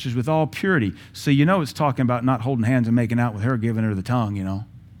as sisters with all purity. So you know it's talking about not holding hands and making out with her, giving her the tongue, you know.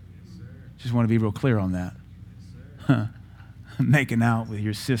 Just want to be real clear on that. Making out with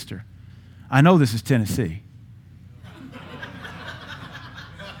your sister. I know this is Tennessee.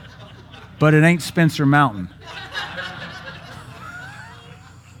 But it ain't Spencer Mountain.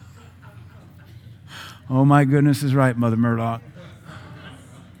 Oh my goodness is right, Mother Murdoch.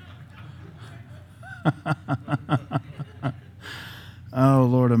 Oh,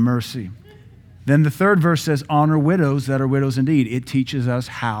 Lord of mercy. Then the third verse says, honor widows that are widows indeed. It teaches us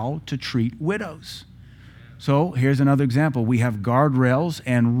how to treat widows. So here's another example. We have guardrails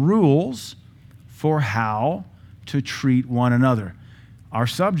and rules for how to treat one another. Our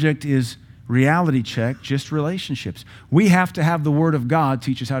subject is reality check, just relationships. We have to have the Word of God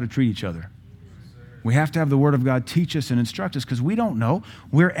teach us how to treat each other. We have to have the Word of God teach us and instruct us because we don't know.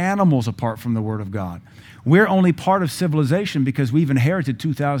 We're animals apart from the Word of God. We're only part of civilization because we've inherited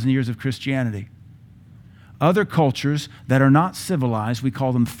 2,000 years of Christianity. Other cultures that are not civilized, we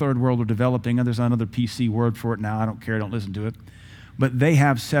call them third world or developing, and there's another PC word for it now. I don't care, don't listen to it. But they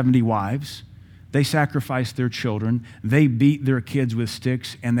have 70 wives. They sacrifice their children. They beat their kids with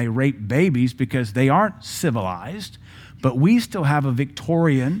sticks, and they rape babies because they aren't civilized. But we still have a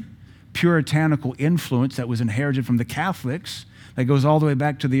Victorian, puritanical influence that was inherited from the Catholics that goes all the way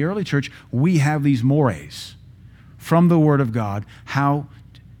back to the early church. We have these mores from the Word of God, how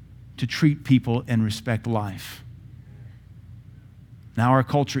to treat people and respect life. Now our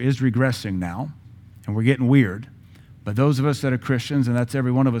culture is regressing now, and we're getting weird. But those of us that are Christians, and that's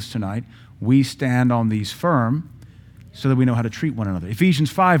every one of us tonight, we stand on these firm so that we know how to treat one another.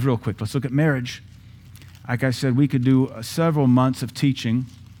 Ephesians 5 real quick. Let's look at marriage. Like I said, we could do several months of teaching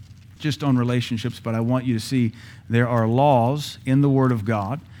just on relationships, but I want you to see there are laws in the Word of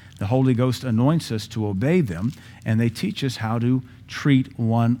God. The Holy Ghost anoints us to obey them, and they teach us how to treat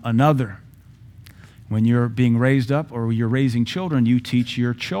one another. When you're being raised up or you're raising children, you teach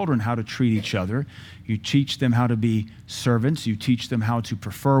your children how to treat each other. You teach them how to be servants. You teach them how to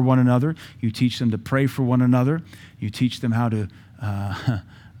prefer one another. You teach them to pray for one another. You teach them how to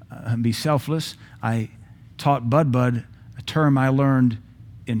be selfless. I taught Bud a term I learned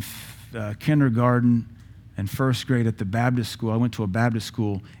in kindergarten and first grade at the Baptist school. I went to a Baptist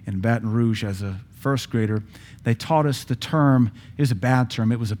school in Baton Rouge as a first grader. They taught us the term. It was a bad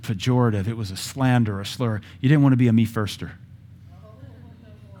term. It was a pejorative. It was a slander, a slur. You didn't want to be a me-firster.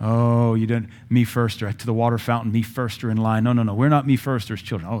 Oh, you didn't, me-firster. To the water fountain, me-firster in line. No. We're not me-firsters,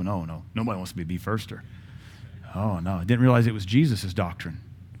 children. Oh, no. Nobody wants to be me-firster. Oh, no. I didn't realize it was Jesus' doctrine.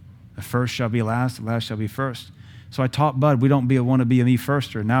 The first shall be last, the last shall be first. So I taught Bud, we don't want to be a me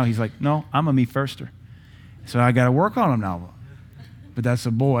firster. Now he's like, no, I'm a me firster. So I got to work on him now. But that's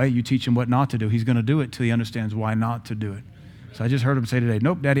a boy. You teach him what not to do. He's going to do it till he understands why not to do it. So I just heard him say today,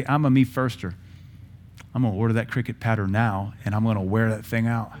 nope, Daddy, I'm a me firster. I'm going to order that cricket pattern now, and I'm going to wear that thing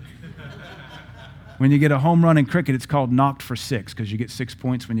out. When you get a home run in cricket, it's called knocked for 6 because you get 6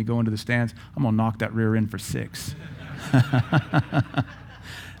 points when you go into the stands. I'm going to knock that rear end for 6.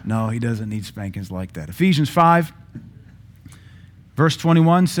 No, he doesn't need spankings like that. Ephesians 5, verse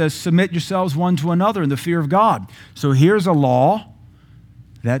 21 says, submit yourselves one to another in the fear of God. So here's a law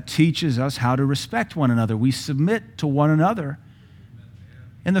that teaches us how to respect one another. We submit to one another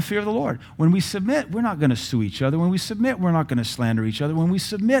in the fear of the Lord. When we submit, we're not going to sue each other. When we submit, we're not going to slander each other. When we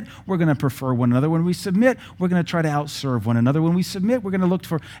submit, we're going to prefer one another. When we submit, we're going to try to outserve one another. When we submit, we're going to look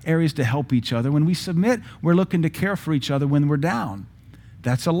for areas to help each other. When we submit, we're looking to care for each other when we're down.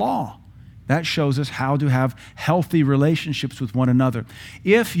 That's a law. That shows us how to have healthy relationships with one another.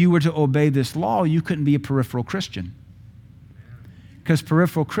 If you were to obey this law, you couldn't be a peripheral Christian. Because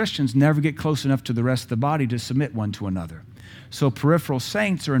peripheral Christians never get close enough to the rest of the body to submit one to another. So peripheral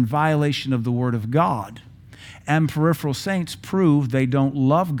saints are in violation of the Word of God. And peripheral saints prove they don't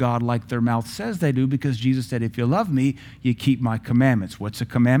love God like their mouth says they do, because Jesus said, if you love me, you keep my commandments. What's a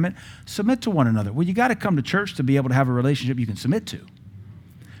commandment? Submit to one another. Well, you got to come to church to be able to have a relationship you can submit to.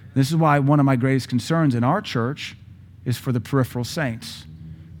 This is why one of my greatest concerns in our church is for the peripheral saints.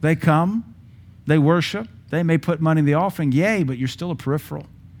 They come, they worship, they may put money in the offering, yay, but you're still a peripheral.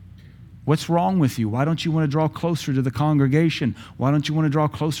 What's wrong with you? Why don't you want to draw closer to the congregation? Why don't you want to draw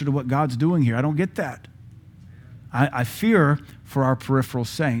closer to what God's doing here? I don't get that. I fear for our peripheral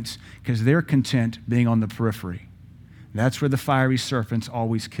saints because they're content being on the periphery. That's where the fiery serpents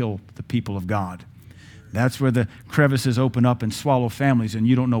always kill the people of God. That's where the crevices open up and swallow families and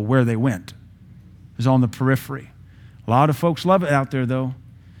you don't know where they went. It's on the periphery. A lot of folks love it out there, though.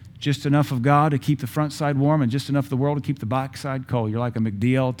 Just enough of God to keep the front side warm and just enough of the world to keep the back side cold. You're like a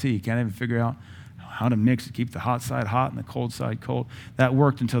McDLT. You can't even figure out how to mix to keep the hot side hot and the cold side cold. That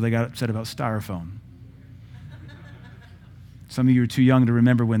worked until they got upset about styrofoam. Some of you are too young to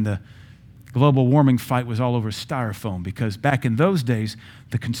remember when the global warming fight was all over styrofoam, because back in those days,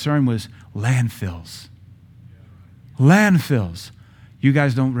 the concern was landfills. Landfills. You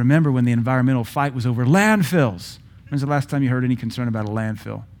guys don't remember when the environmental fight was over landfills. When's the last time you heard any concern about a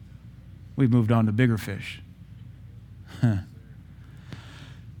landfill? We've moved on to bigger fish.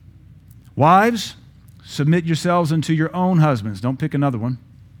 Wives, submit yourselves unto your own husbands. Don't pick another one.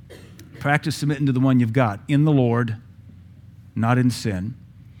 Practice submitting to the one you've got in the Lord, not in sin.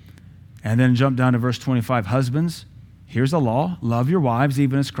 And then jump down to verse 25. Husbands, here's a law. Love your wives,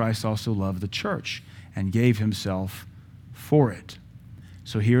 even as Christ also loved the church and gave himself for it.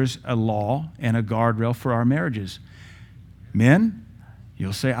 So here's a law and a guardrail for our marriages. Men,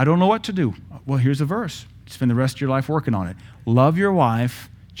 you'll say, I don't know what to do. Well, here's a verse. Spend the rest of your life working on it. Love your wife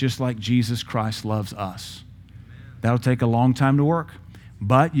just like Jesus Christ loves us. That'll take a long time to work.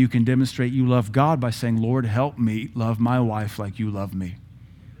 But you can demonstrate you love God by saying, Lord, help me love my wife like you love me.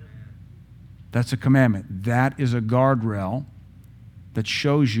 That's a commandment. That is a guardrail that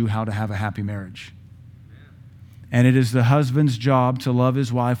shows you how to have a happy marriage. And it is the husband's job to love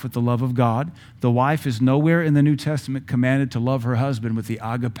his wife with the love of God. The wife is nowhere in the New Testament commanded to love her husband with the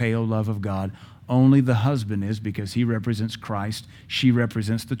agapeo love of God. Only the husband is, because he represents Christ. She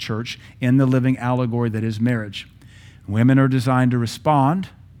represents the church in the living allegory that is marriage. Women are designed to respond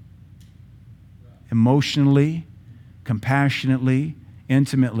emotionally, compassionately,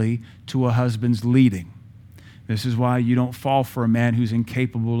 intimately to a husband's leading. This is why you don't fall for a man who's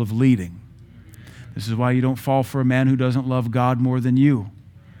incapable of leading. This is why you don't fall for a man who doesn't love God more than you.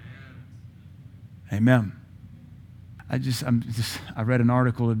 Amen. I read an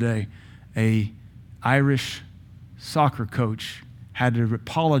article today. A Irish soccer coach had to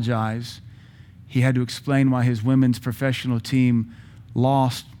apologize. He had to explain why his women's professional team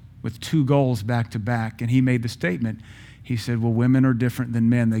lost with 2 goals back to back. And he made the statement. He said, well, women are different than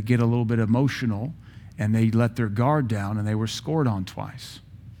men. They get a little bit emotional and they let their guard down and they were scored on twice.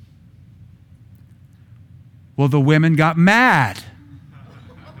 Well, the women got mad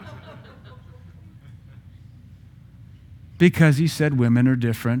because he said women are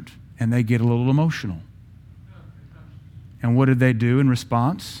different and they get a little emotional. And what did they do in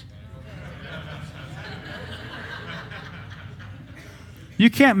response? You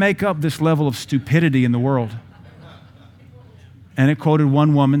can't make up this level of stupidity in the world. And it quoted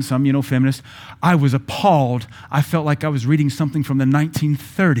one woman, some, feminist, I was appalled. I felt like I was reading something from the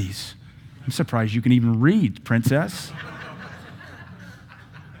 1930s. I'm surprised you can even read, princess.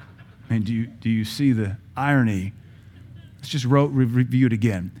 And do you see the irony. Let's just review it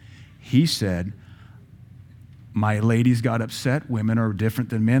again. He said, my ladies got upset. Women are different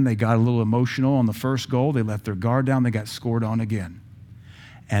than men. They got a little emotional on the first goal. They let their guard down. They got scored on again.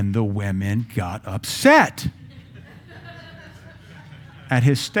 And the women got upset at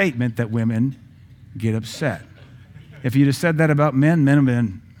his statement that women get upset. If you'd have said that about men, men would have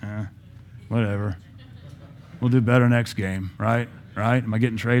been, whatever. We'll do better next game, right? Right? Am I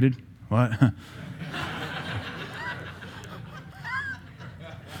getting traded? What?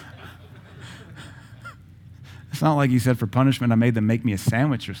 It's not like he said for punishment, I made them make me a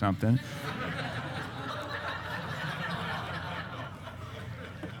sandwich or something.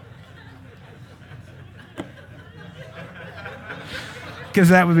 Because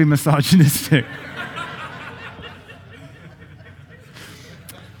that would be misogynistic.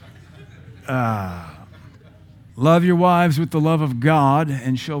 Love your wives with the love of God,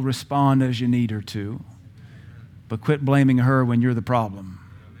 and she'll respond as you need her to. But quit blaming her when you're the problem.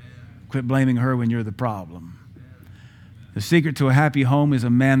 Quit blaming her when you're the problem. The secret to a happy home is a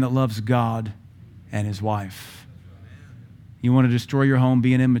man that loves God and his wife. You want to destroy your home,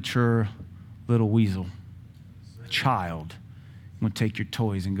 be an immature little weasel, a child. You want to take your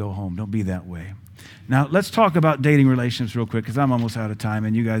toys and go home. Don't be that way. Now, let's talk about dating relationships real quick because I'm almost out of time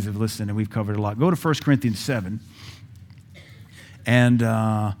and you guys have listened and we've covered a lot. Go to 1 Corinthians 7. And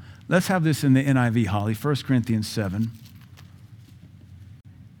let's have this in the NIV, Holly. 1 Corinthians 7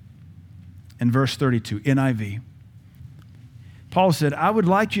 and verse 32, NIV. Paul said, I would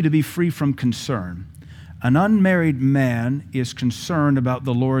like you to be free from concern. An unmarried man is concerned about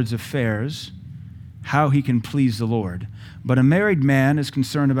the Lord's affairs, how he can please the Lord. But a married man is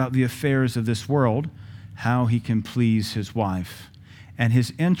concerned about the affairs of this world, how he can please his wife. And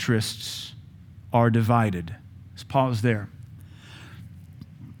his interests are divided. Let's pause there.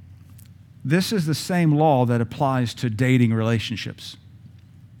 This is the same law that applies to dating relationships.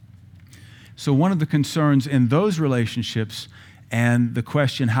 So one of the concerns in those relationships and the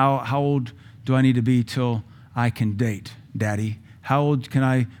question, how old do I need to be till I can date, Daddy? How old can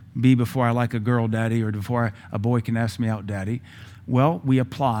I be before I like a girl, Daddy, or before a boy can ask me out, Daddy? Well, we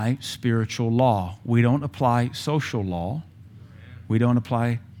apply spiritual law. We don't apply social law. We don't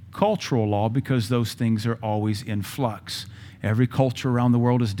apply cultural law because those things are always in flux. Every culture around the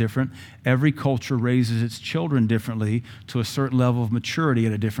world is different. Every culture raises its children differently to a certain level of maturity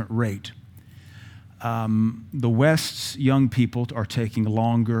at a different rate. The West's young people are taking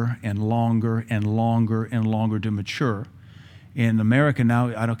longer and longer and longer and longer to mature. In America now,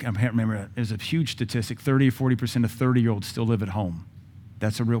 I can't remember, there's a huge statistic, 30 or 40% of 30-year-olds still live at home.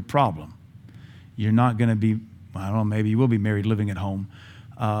 That's a real problem. You're not going to be, I don't know, maybe you will be married living at home.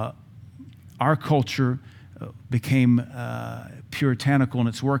 Our culture became puritanical in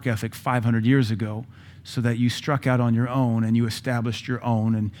its work ethic 500 years ago so that you struck out on your own and you established your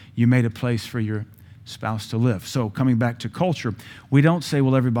own and you made a place for your spouse to live. So coming back to culture, we don't say,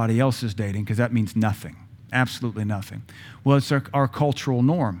 well, everybody else is dating because that means nothing. Absolutely nothing. Well, it's our cultural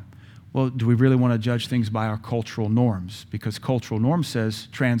norm. Well, do we really want to judge things by our cultural norms? Because cultural norm says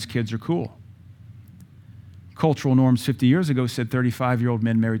trans kids are cool. Cultural norms 50 years ago said 35-year-old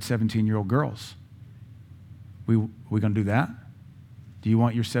men married 17-year-old girls. We going to do that? Do you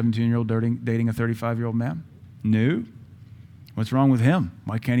want your 17-year-old dating a 35-year-old man? No. What's wrong with him?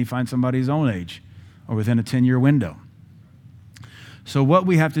 Why can't he find somebody his own age or within a 10-year window? So what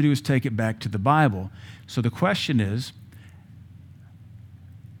we have to do is take it back to the Bible. So the question is,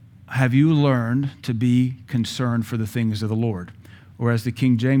 have you learned to be concerned for the things of the Lord? Or as the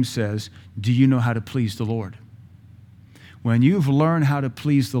King James says, do you know how to please the Lord? When you've learned how to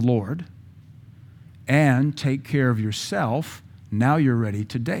please the Lord and take care of yourself, now you're ready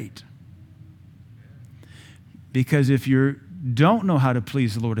to date. Because if you don't know how to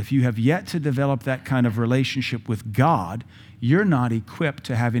please the Lord, if you have yet to develop that kind of relationship with God, you're not equipped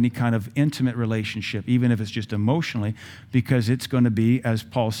to have any kind of intimate relationship, even if it's just emotionally, because it's going to be, as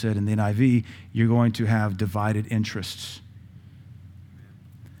Paul said in the NIV, you're going to have divided interests.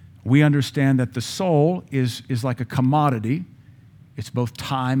 We understand that the soul is like a commodity. It's both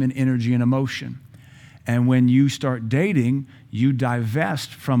time and energy and emotion. And when you start dating, you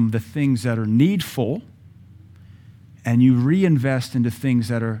divest from the things that are needful and you reinvest into things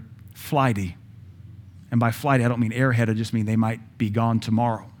that are flighty. And by flighty, I don't mean airhead, I just mean they might be gone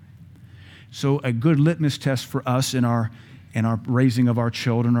tomorrow. So a good litmus test for us in our raising of our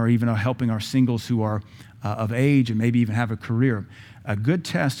children, or even helping our singles who are of age and maybe even have a career, a good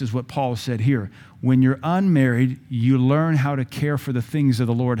test is what Paul said here. When you're unmarried, you learn how to care for the things of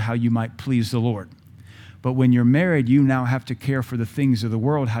the Lord, how you might please the Lord. But when you're married, you now have to care for the things of the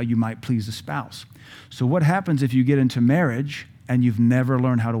world, how you might please the spouse. So what happens if you get into marriage and you've never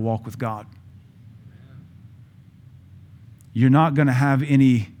learned how to walk with God? You're not going to have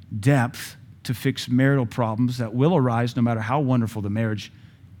any depth to fix marital problems that will arise no matter how wonderful the marriage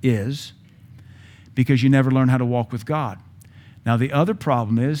is, because you never learn how to walk with God. Now, the other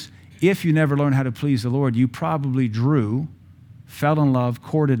problem is, if you never learn how to please the Lord, you probably fell in love,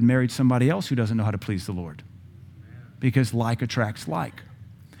 courted, married somebody else who doesn't know how to please the Lord. Because like attracts like.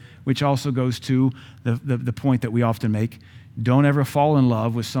 Which also goes to the point that we often make. Don't ever fall in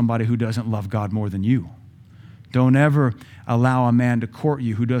love with somebody who doesn't love God more than you. Don't ever allow a man to court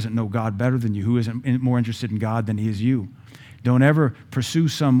you who doesn't know God better than you, who isn't more interested in God than he is you. Don't ever pursue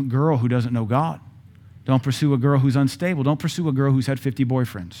some girl who doesn't know God. Don't pursue a girl who's unstable. Don't pursue a girl who's had 50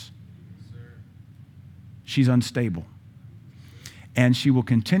 boyfriends. She's unstable. And she will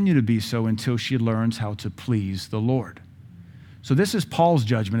continue to be so until she learns how to please the Lord. So this is Paul's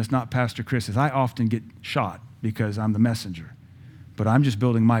judgment. It's not Pastor Chris's. I often get shot because I'm the messenger. But I'm just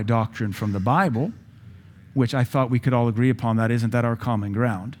building my doctrine from the Bible, which I thought we could all agree upon. That isn't that our common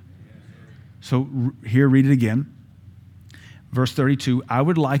ground? So here, read it again. Verse 32, I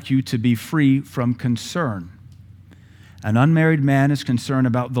would like you to be free from concern. An unmarried man is concerned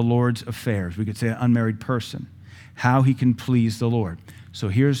about the Lord's affairs. We could say an unmarried person, how he can please the Lord. So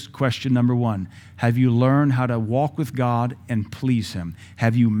here's question number one. Have you learned how to walk with God and please him?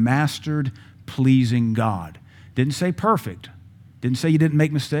 Have you mastered pleasing God? Didn't say perfect. Didn't say you didn't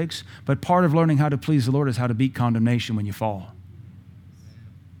make mistakes, but part of learning how to please the Lord is how to beat condemnation when you fall.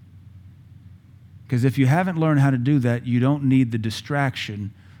 Because if you haven't learned how to do that, you don't need the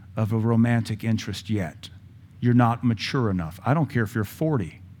distraction of a romantic interest yet. You're not mature enough. I don't care if you're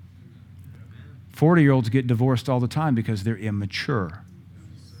 40. 40-year-olds get divorced all the time because they're immature.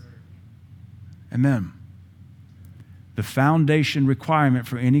 Amen. The foundation requirement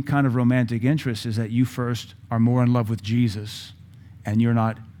for any kind of romantic interest is that you first are more in love with Jesus and you're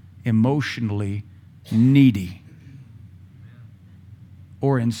not emotionally needy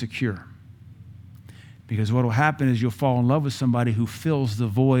or insecure. Because what will happen is you'll fall in love with somebody who fills the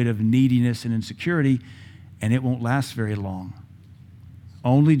void of neediness and insecurity, and it won't last very long.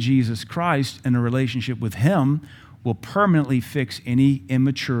 Only Jesus Christ and a relationship with him will permanently fix any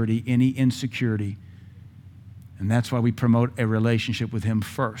immaturity, any insecurity. And that's why we promote a relationship with him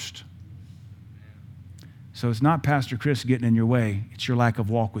first. So it's not Pastor Chris getting in your way. It's your lack of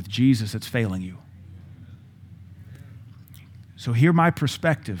walk with Jesus that's failing you. So hear my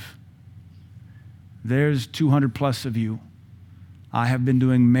perspective. There's 200 plus of you. I have been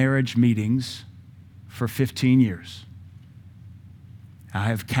doing marriage meetings for 15 years. I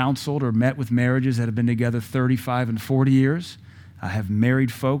have counseled or met with marriages that have been together 35 and 40 years. I have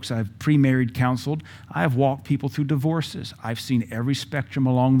married folks. I have pre-married counseled. I have walked people through divorces. I've seen every spectrum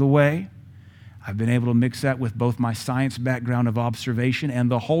along the way. I've been able to mix that with both my science background of observation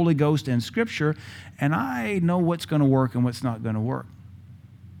and the Holy Ghost and Scripture, and I know what's going to work and what's not going to work.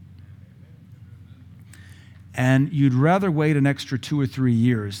 And you'd rather wait an extra 2 or 3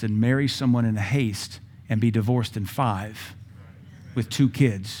 years than marry someone in haste and be divorced in 5 with 2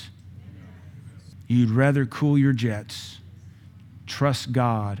 kids. You'd rather cool your jets, trust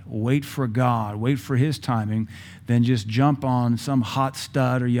God, wait for his timing, than just jump on some hot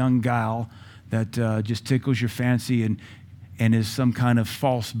stud or young gal that just tickles your fancy and is some kind of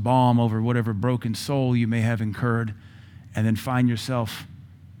false balm over whatever broken soul you may have incurred, and then find yourself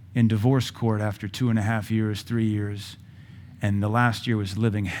in divorce court after 2.5 years, 3 years, and the last year was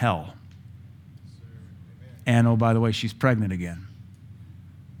living hell. And oh, by the way, she's pregnant again.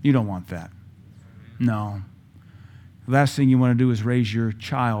 You don't want that. No. The last thing you want to do is raise your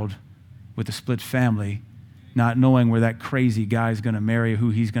child with a split family, not knowing where that crazy guy is going to marry, who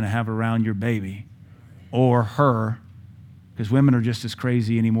he's going to have around your baby, or her, because women are just as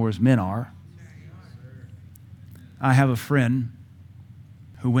crazy anymore as men are. I have a friend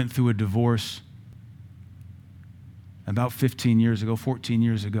who went through a divorce about 15 years ago, 14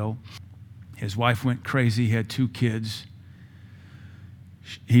 years ago. His wife went crazy. He had 2 kids.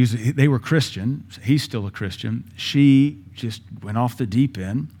 They were Christian. He's still a Christian. She just went off the deep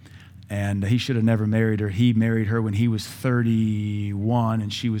end, and he should have never married her. He married her when he was 31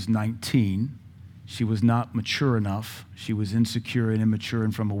 and she was 19. She was not mature enough. She was insecure and immature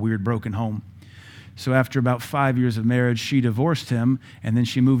and from a weird, broken home. So after about 5 years of marriage, she divorced him, and then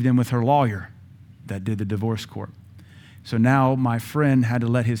she moved in with her lawyer that did the divorce court. So now my friend had to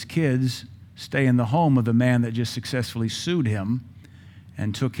let his kids stay in the home of the man that just successfully sued him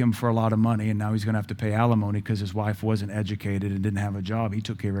and took him for a lot of money, and now he's going to have to pay alimony because his wife wasn't educated and didn't have a job. He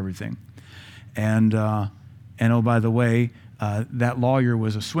took care of everything. And oh, by the way, that lawyer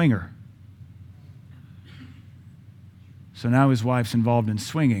was a swinger. So now his wife's involved in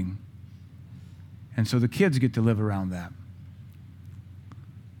swinging. And so the kids get to live around that.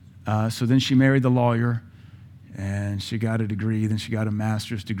 So then she married the lawyer, and she got a degree, then she got a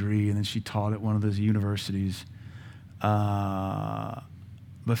master's degree, and then she taught at one of those universities. But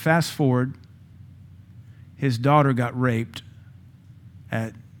fast forward, his daughter got raped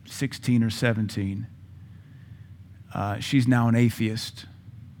at 16 or 17. She's now an atheist.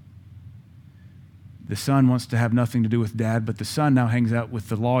 The son wants to have nothing to do with dad, but the son now hangs out with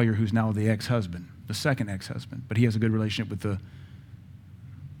the lawyer who's now the ex-husband, the second ex-husband. But he has a good relationship with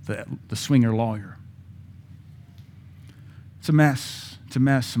the swinger lawyer. It's a mess. It's a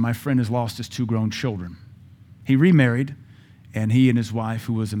mess. And my friend has lost his 2 grown children. He remarried, and he and his wife,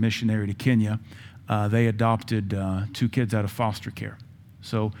 who was a missionary to Kenya, they adopted 2 kids out of foster care.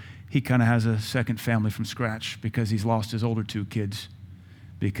 So he kind of has a second family from scratch because he's lost his older 2 kids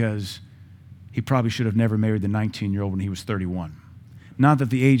because he probably should have never married the 19-year-old when he was 31. Not that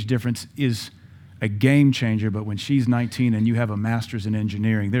the age difference is a game changer, but when she's 19 and you have a master's in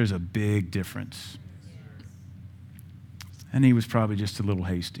engineering, there's a big difference. And he was probably just a little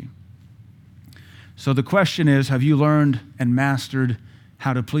hasty. So the question is, have you learned and mastered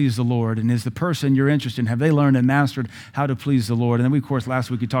how to please the Lord? And is the person you're interested in, have they learned and mastered how to please the Lord? And then, of course,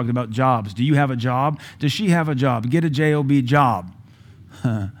 last week we talked about jobs. Do you have a job? Does she have a job? Get a J-O-B job.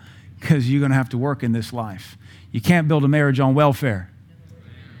 Because you're going to have to work in this life. You can't build a marriage on welfare.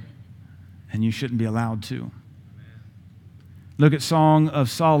 And you shouldn't be allowed to. Look at Song of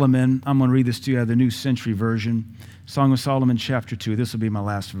Solomon. I'm going to read this to you out of the New Century Version. Song of Solomon, chapter 2. This will be my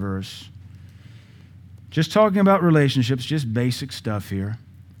last verse. Just talking about relationships, just basic stuff here.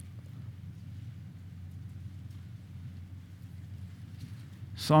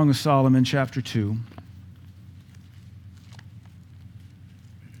 Song of Solomon, chapter 2.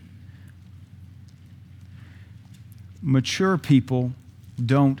 Mature people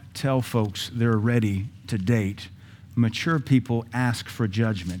don't tell folks they're ready to date. Mature people ask for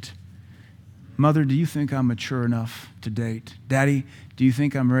judgment. Mother, do you think I'm mature enough to date? Daddy, do you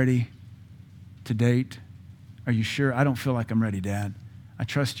think I'm ready to date? Are you sure? I don't feel like I'm ready, Dad. I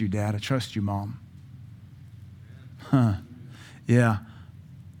trust you, Dad. I trust you, Mom. Yeah.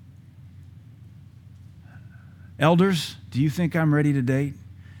 Elders, do you think I'm ready to date?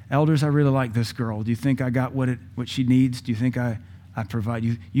 Elders, I really like this girl. Do you think I got what she needs? Do you think I provide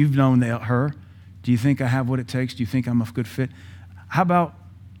you? You've known her. Do you think I have what it takes? Do you think I'm a good fit? How about,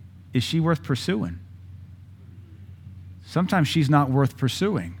 is she worth pursuing? Sometimes she's not worth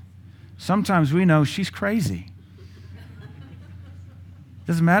pursuing. Sometimes we know she's crazy.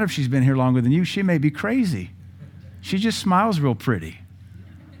 Doesn't matter if she's been here longer than you. She may be crazy. She just smiles real pretty.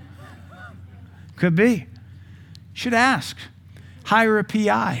 Could be. Should ask. Hire a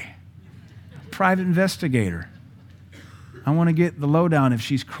PI, private investigator. I want to get the lowdown if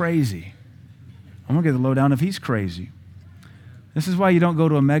she's crazy. I want to get the lowdown if he's crazy. This is why you don't go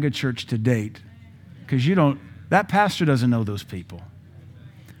to a mega church to date, because that pastor doesn't know those people.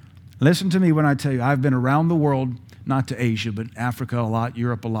 Listen to me when I tell you, I've been around the world, not to Asia, but Africa a lot,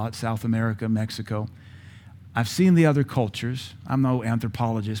 Europe a lot, South America, Mexico. I've seen the other cultures. I'm no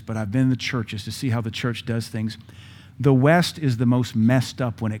anthropologist, but I've been in the churches to see how the church does things. The West is the most messed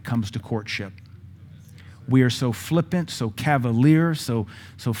up when it comes to courtship. We are so flippant, so cavalier, so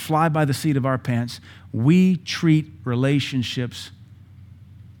fly by the seat of our pants. We treat relationships,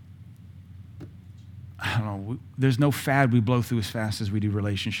 I don't know, there's no fad we blow through as fast as we do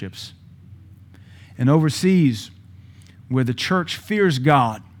relationships. And overseas, where the church fears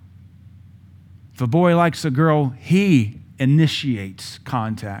God, if a boy likes a girl, he initiates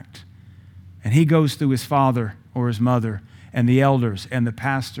contact. And he goes through his father or his mother and the elders and the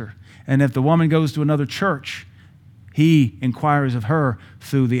pastor. And if the woman goes to another church, he inquires of her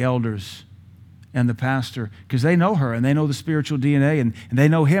through the elders and the pastor, because they know her and they know the spiritual DNA, and they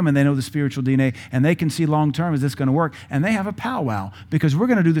know him and they know the spiritual DNA, and they can see long term, is this going to work? And they have a powwow, because we're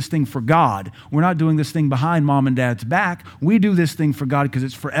going to do this thing for God. We're not doing this thing behind mom and dad's back. We do this thing for God because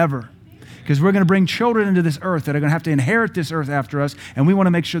it's forever. Because we're going to bring children into this earth that are going to have to inherit this earth after us, and we want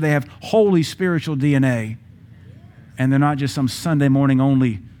to make sure they have holy spiritual DNA, and they're not just some Sunday morning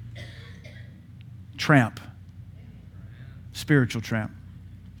only tramp, spiritual tramp.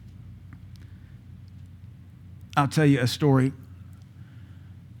 I'll tell you a story.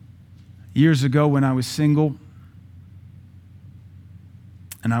 Years ago when I was single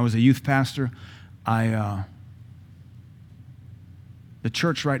and I was a youth pastor, the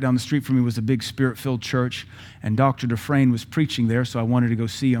church right down the street from me was a big spirit-filled church, and Dr. Dufresne was preaching there, so I wanted to go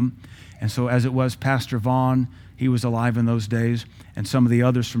see him. And so as it was, Pastor Vaughn, He was alive in those days. And some of the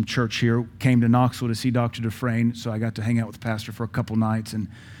others from church here came to Knoxville to see Dr. Dufresne, so I got to hang out with the pastor for a couple nights.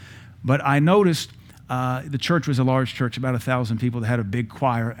 But I noticed the church was a large church, about 1,000 people that had a big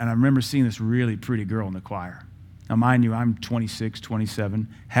choir, and I remember seeing this really pretty girl in the choir. Now, mind you, I'm 26, 27,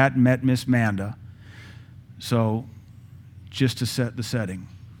 hadn't met Miss Manda, so just to set the setting.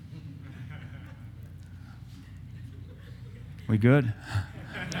 We good?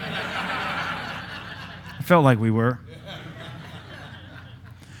 I felt like we were.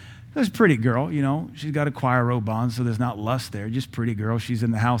 It was a pretty girl, you know. She's got a choir robe on, so there's not lust there. Just pretty girl. She's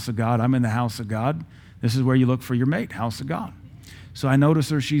in the house of God. I'm in the house of God. This is where you look for your mate, house of God. So I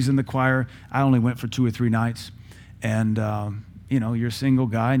noticed her. She's in the choir. I only went for 2 or 3 nights. And, you know, you're a single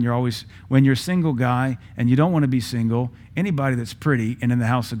guy, and when you're a single guy and you don't want to be single, anybody that's pretty and in the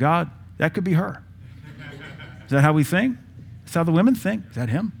house of God, that could be her. Is that how we think? That's how the women think. Is that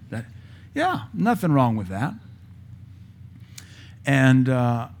him? Yeah, nothing wrong with that. And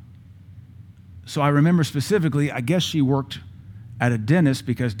so I remember specifically, I guess she worked at a dentist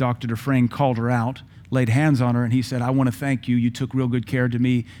because Dr. Dufresne called her out, laid hands on her, and he said, I want to thank you. You took real good care of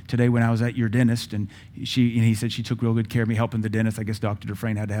me today when I was at your dentist. And he said she took real good care of me helping the dentist. I guess Dr.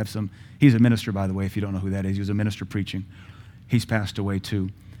 Dufresne had to have he's a minister, by the way, if you don't know who that is. He was a minister preaching. He's passed away too.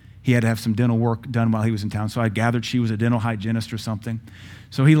 He had to have some dental work done while he was in town. So I gathered she was a dental hygienist or something.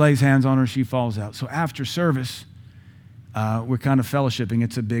 So he lays hands on her, she falls out. So after service, we're kind of fellowshipping.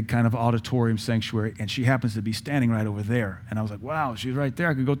 It's a big kind of auditorium sanctuary, and she happens to be standing right over there. And I was like, wow, she's right there.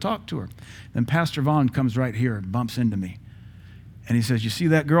 I could go talk to her. Then Pastor Vaughn comes right here and bumps into me. And he says, you see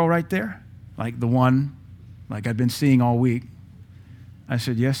that girl right there? Like the one, like I'd been seeing all week. I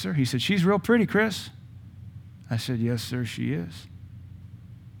said, yes, sir. He said, she's real pretty, Chris. I said, yes, sir, she is.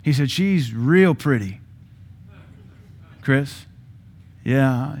 He said, she's real pretty. Chris?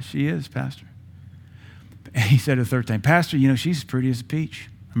 Yeah, she is, Pastor. And he said a third time, Pastor, you know, she's as pretty as a peach.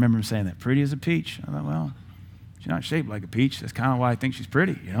 I remember him saying that, pretty as a peach. I thought, well, she's not shaped like a peach. That's kind of why I think she's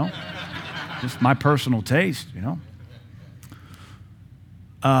pretty, you know. Just my personal taste, you know.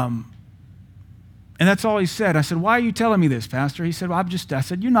 And that's all he said. I said, why are you telling me this, Pastor? He said, well, I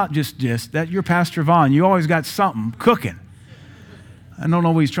said, you're not just that. You're Pastor Vaughn. You always got something cooking. I don't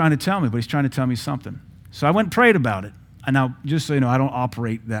know what he's trying to tell me, but he's trying to tell me something. So I went and prayed about it. And now, just so you know, I don't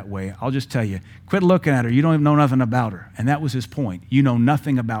operate that way. I'll just tell you, quit looking at her. You don't even know nothing about her. And that was his point. You know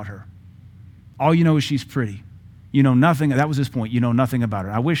nothing about her. All you know is she's pretty. You know nothing. That was his point. You know nothing about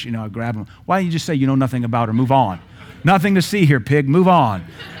her. I wish, you know, I'd grab him. Why don't you just say you know nothing about her? Move on. Nothing to see here, pig. Move on.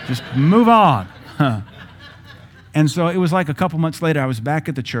 Just move on. And so it was like a couple months later, I was back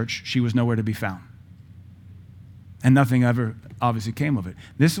at the church. She was nowhere to be found. And nothing ever obviously came of it.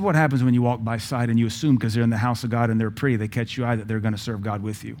 This is what happens when you walk by sight and you assume because they're in the house of God and they're pretty, they catch your eye that they're going to serve God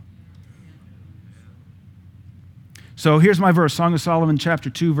with you. So here's my verse, Song of Solomon, chapter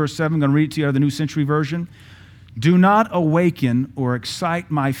 2, verse 7. I'm going to read it to you out of the New Century Version. Do not awaken or excite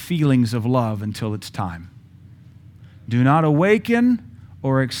my feelings of love until it's time. Do not awaken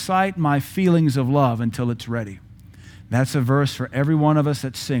or excite my feelings of love until it's ready. That's a verse for every one of us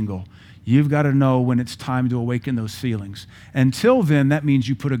that's single. You've got to know when it's time to awaken those feelings. Until then, that means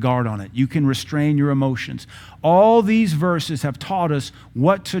you put a guard on it. You can restrain your emotions. All these verses have taught us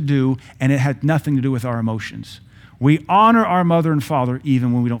what to do, and it had nothing to do with our emotions. We honor our mother and father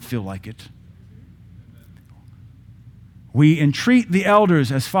even when we don't feel like it. We entreat the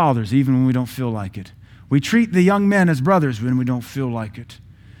elders as fathers even when we don't feel like it. We treat the young men as brothers when we don't feel like it.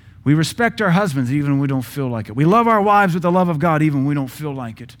 We respect our husbands even when we don't feel like it. We love our wives with the love of God even when we don't feel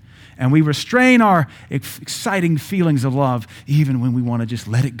like it. And we restrain our exciting feelings of love even when we want to just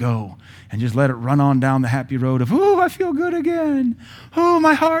let it go and just let it run on down the happy road of, oh, I feel good again. Oh,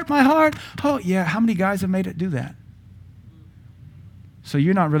 my heart, my heart. Oh, yeah, how many guys have made it do that? So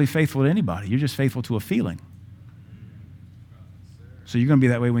you're not really faithful to anybody. You're just faithful to a feeling. So you're going to be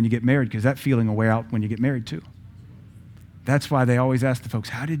that way when you get married because that feeling will wear out when you get married too. That's why they always ask the folks,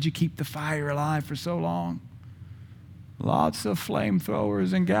 how did you keep the fire alive for so long? Lots of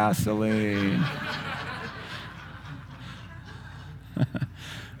flamethrowers and gasoline.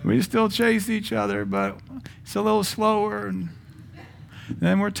 We still chase each other, but it's a little slower. And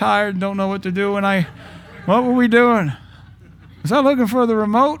then we're tired and don't know what to do. And what were we doing? Was I looking for the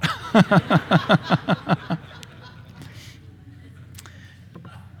remote?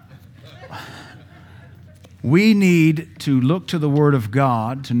 We need to look to the Word of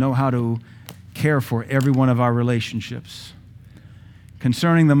God to know how to care for every one of our relationships.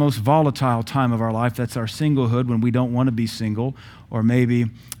 Concerning the most volatile time of our life, that's our singlehood, when we don't want to be single, or maybe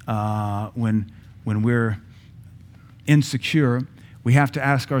when we're insecure, we have to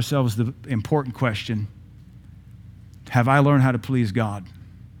ask ourselves the important question, Have I learned how to please God?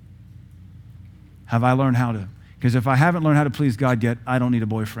 Have I learned how to? Because if I haven't learned how to please God yet, I don't need a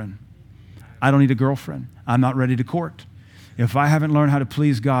boyfriend. I don't need a girlfriend. I'm not ready to court. If I haven't learned how to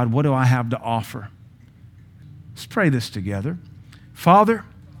please God, what do I have to offer? Let's pray this together. Father,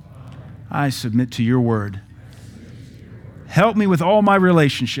 I submit to your word. Help me with all my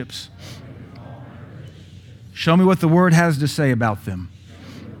relationships. Show me what the word has to say about them.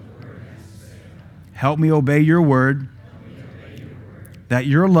 Help me obey your word, that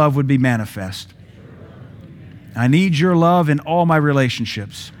your love would be manifest. I need your love in all my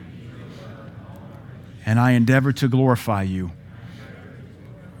relationships, and I endeavor to glorify you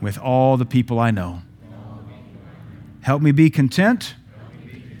with all the people I know. Help me be content,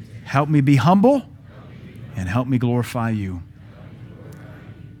 help me be humble, and help me glorify you.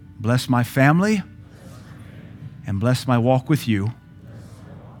 Bless my family and bless my walk with you.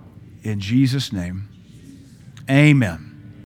 In Jesus' name, amen.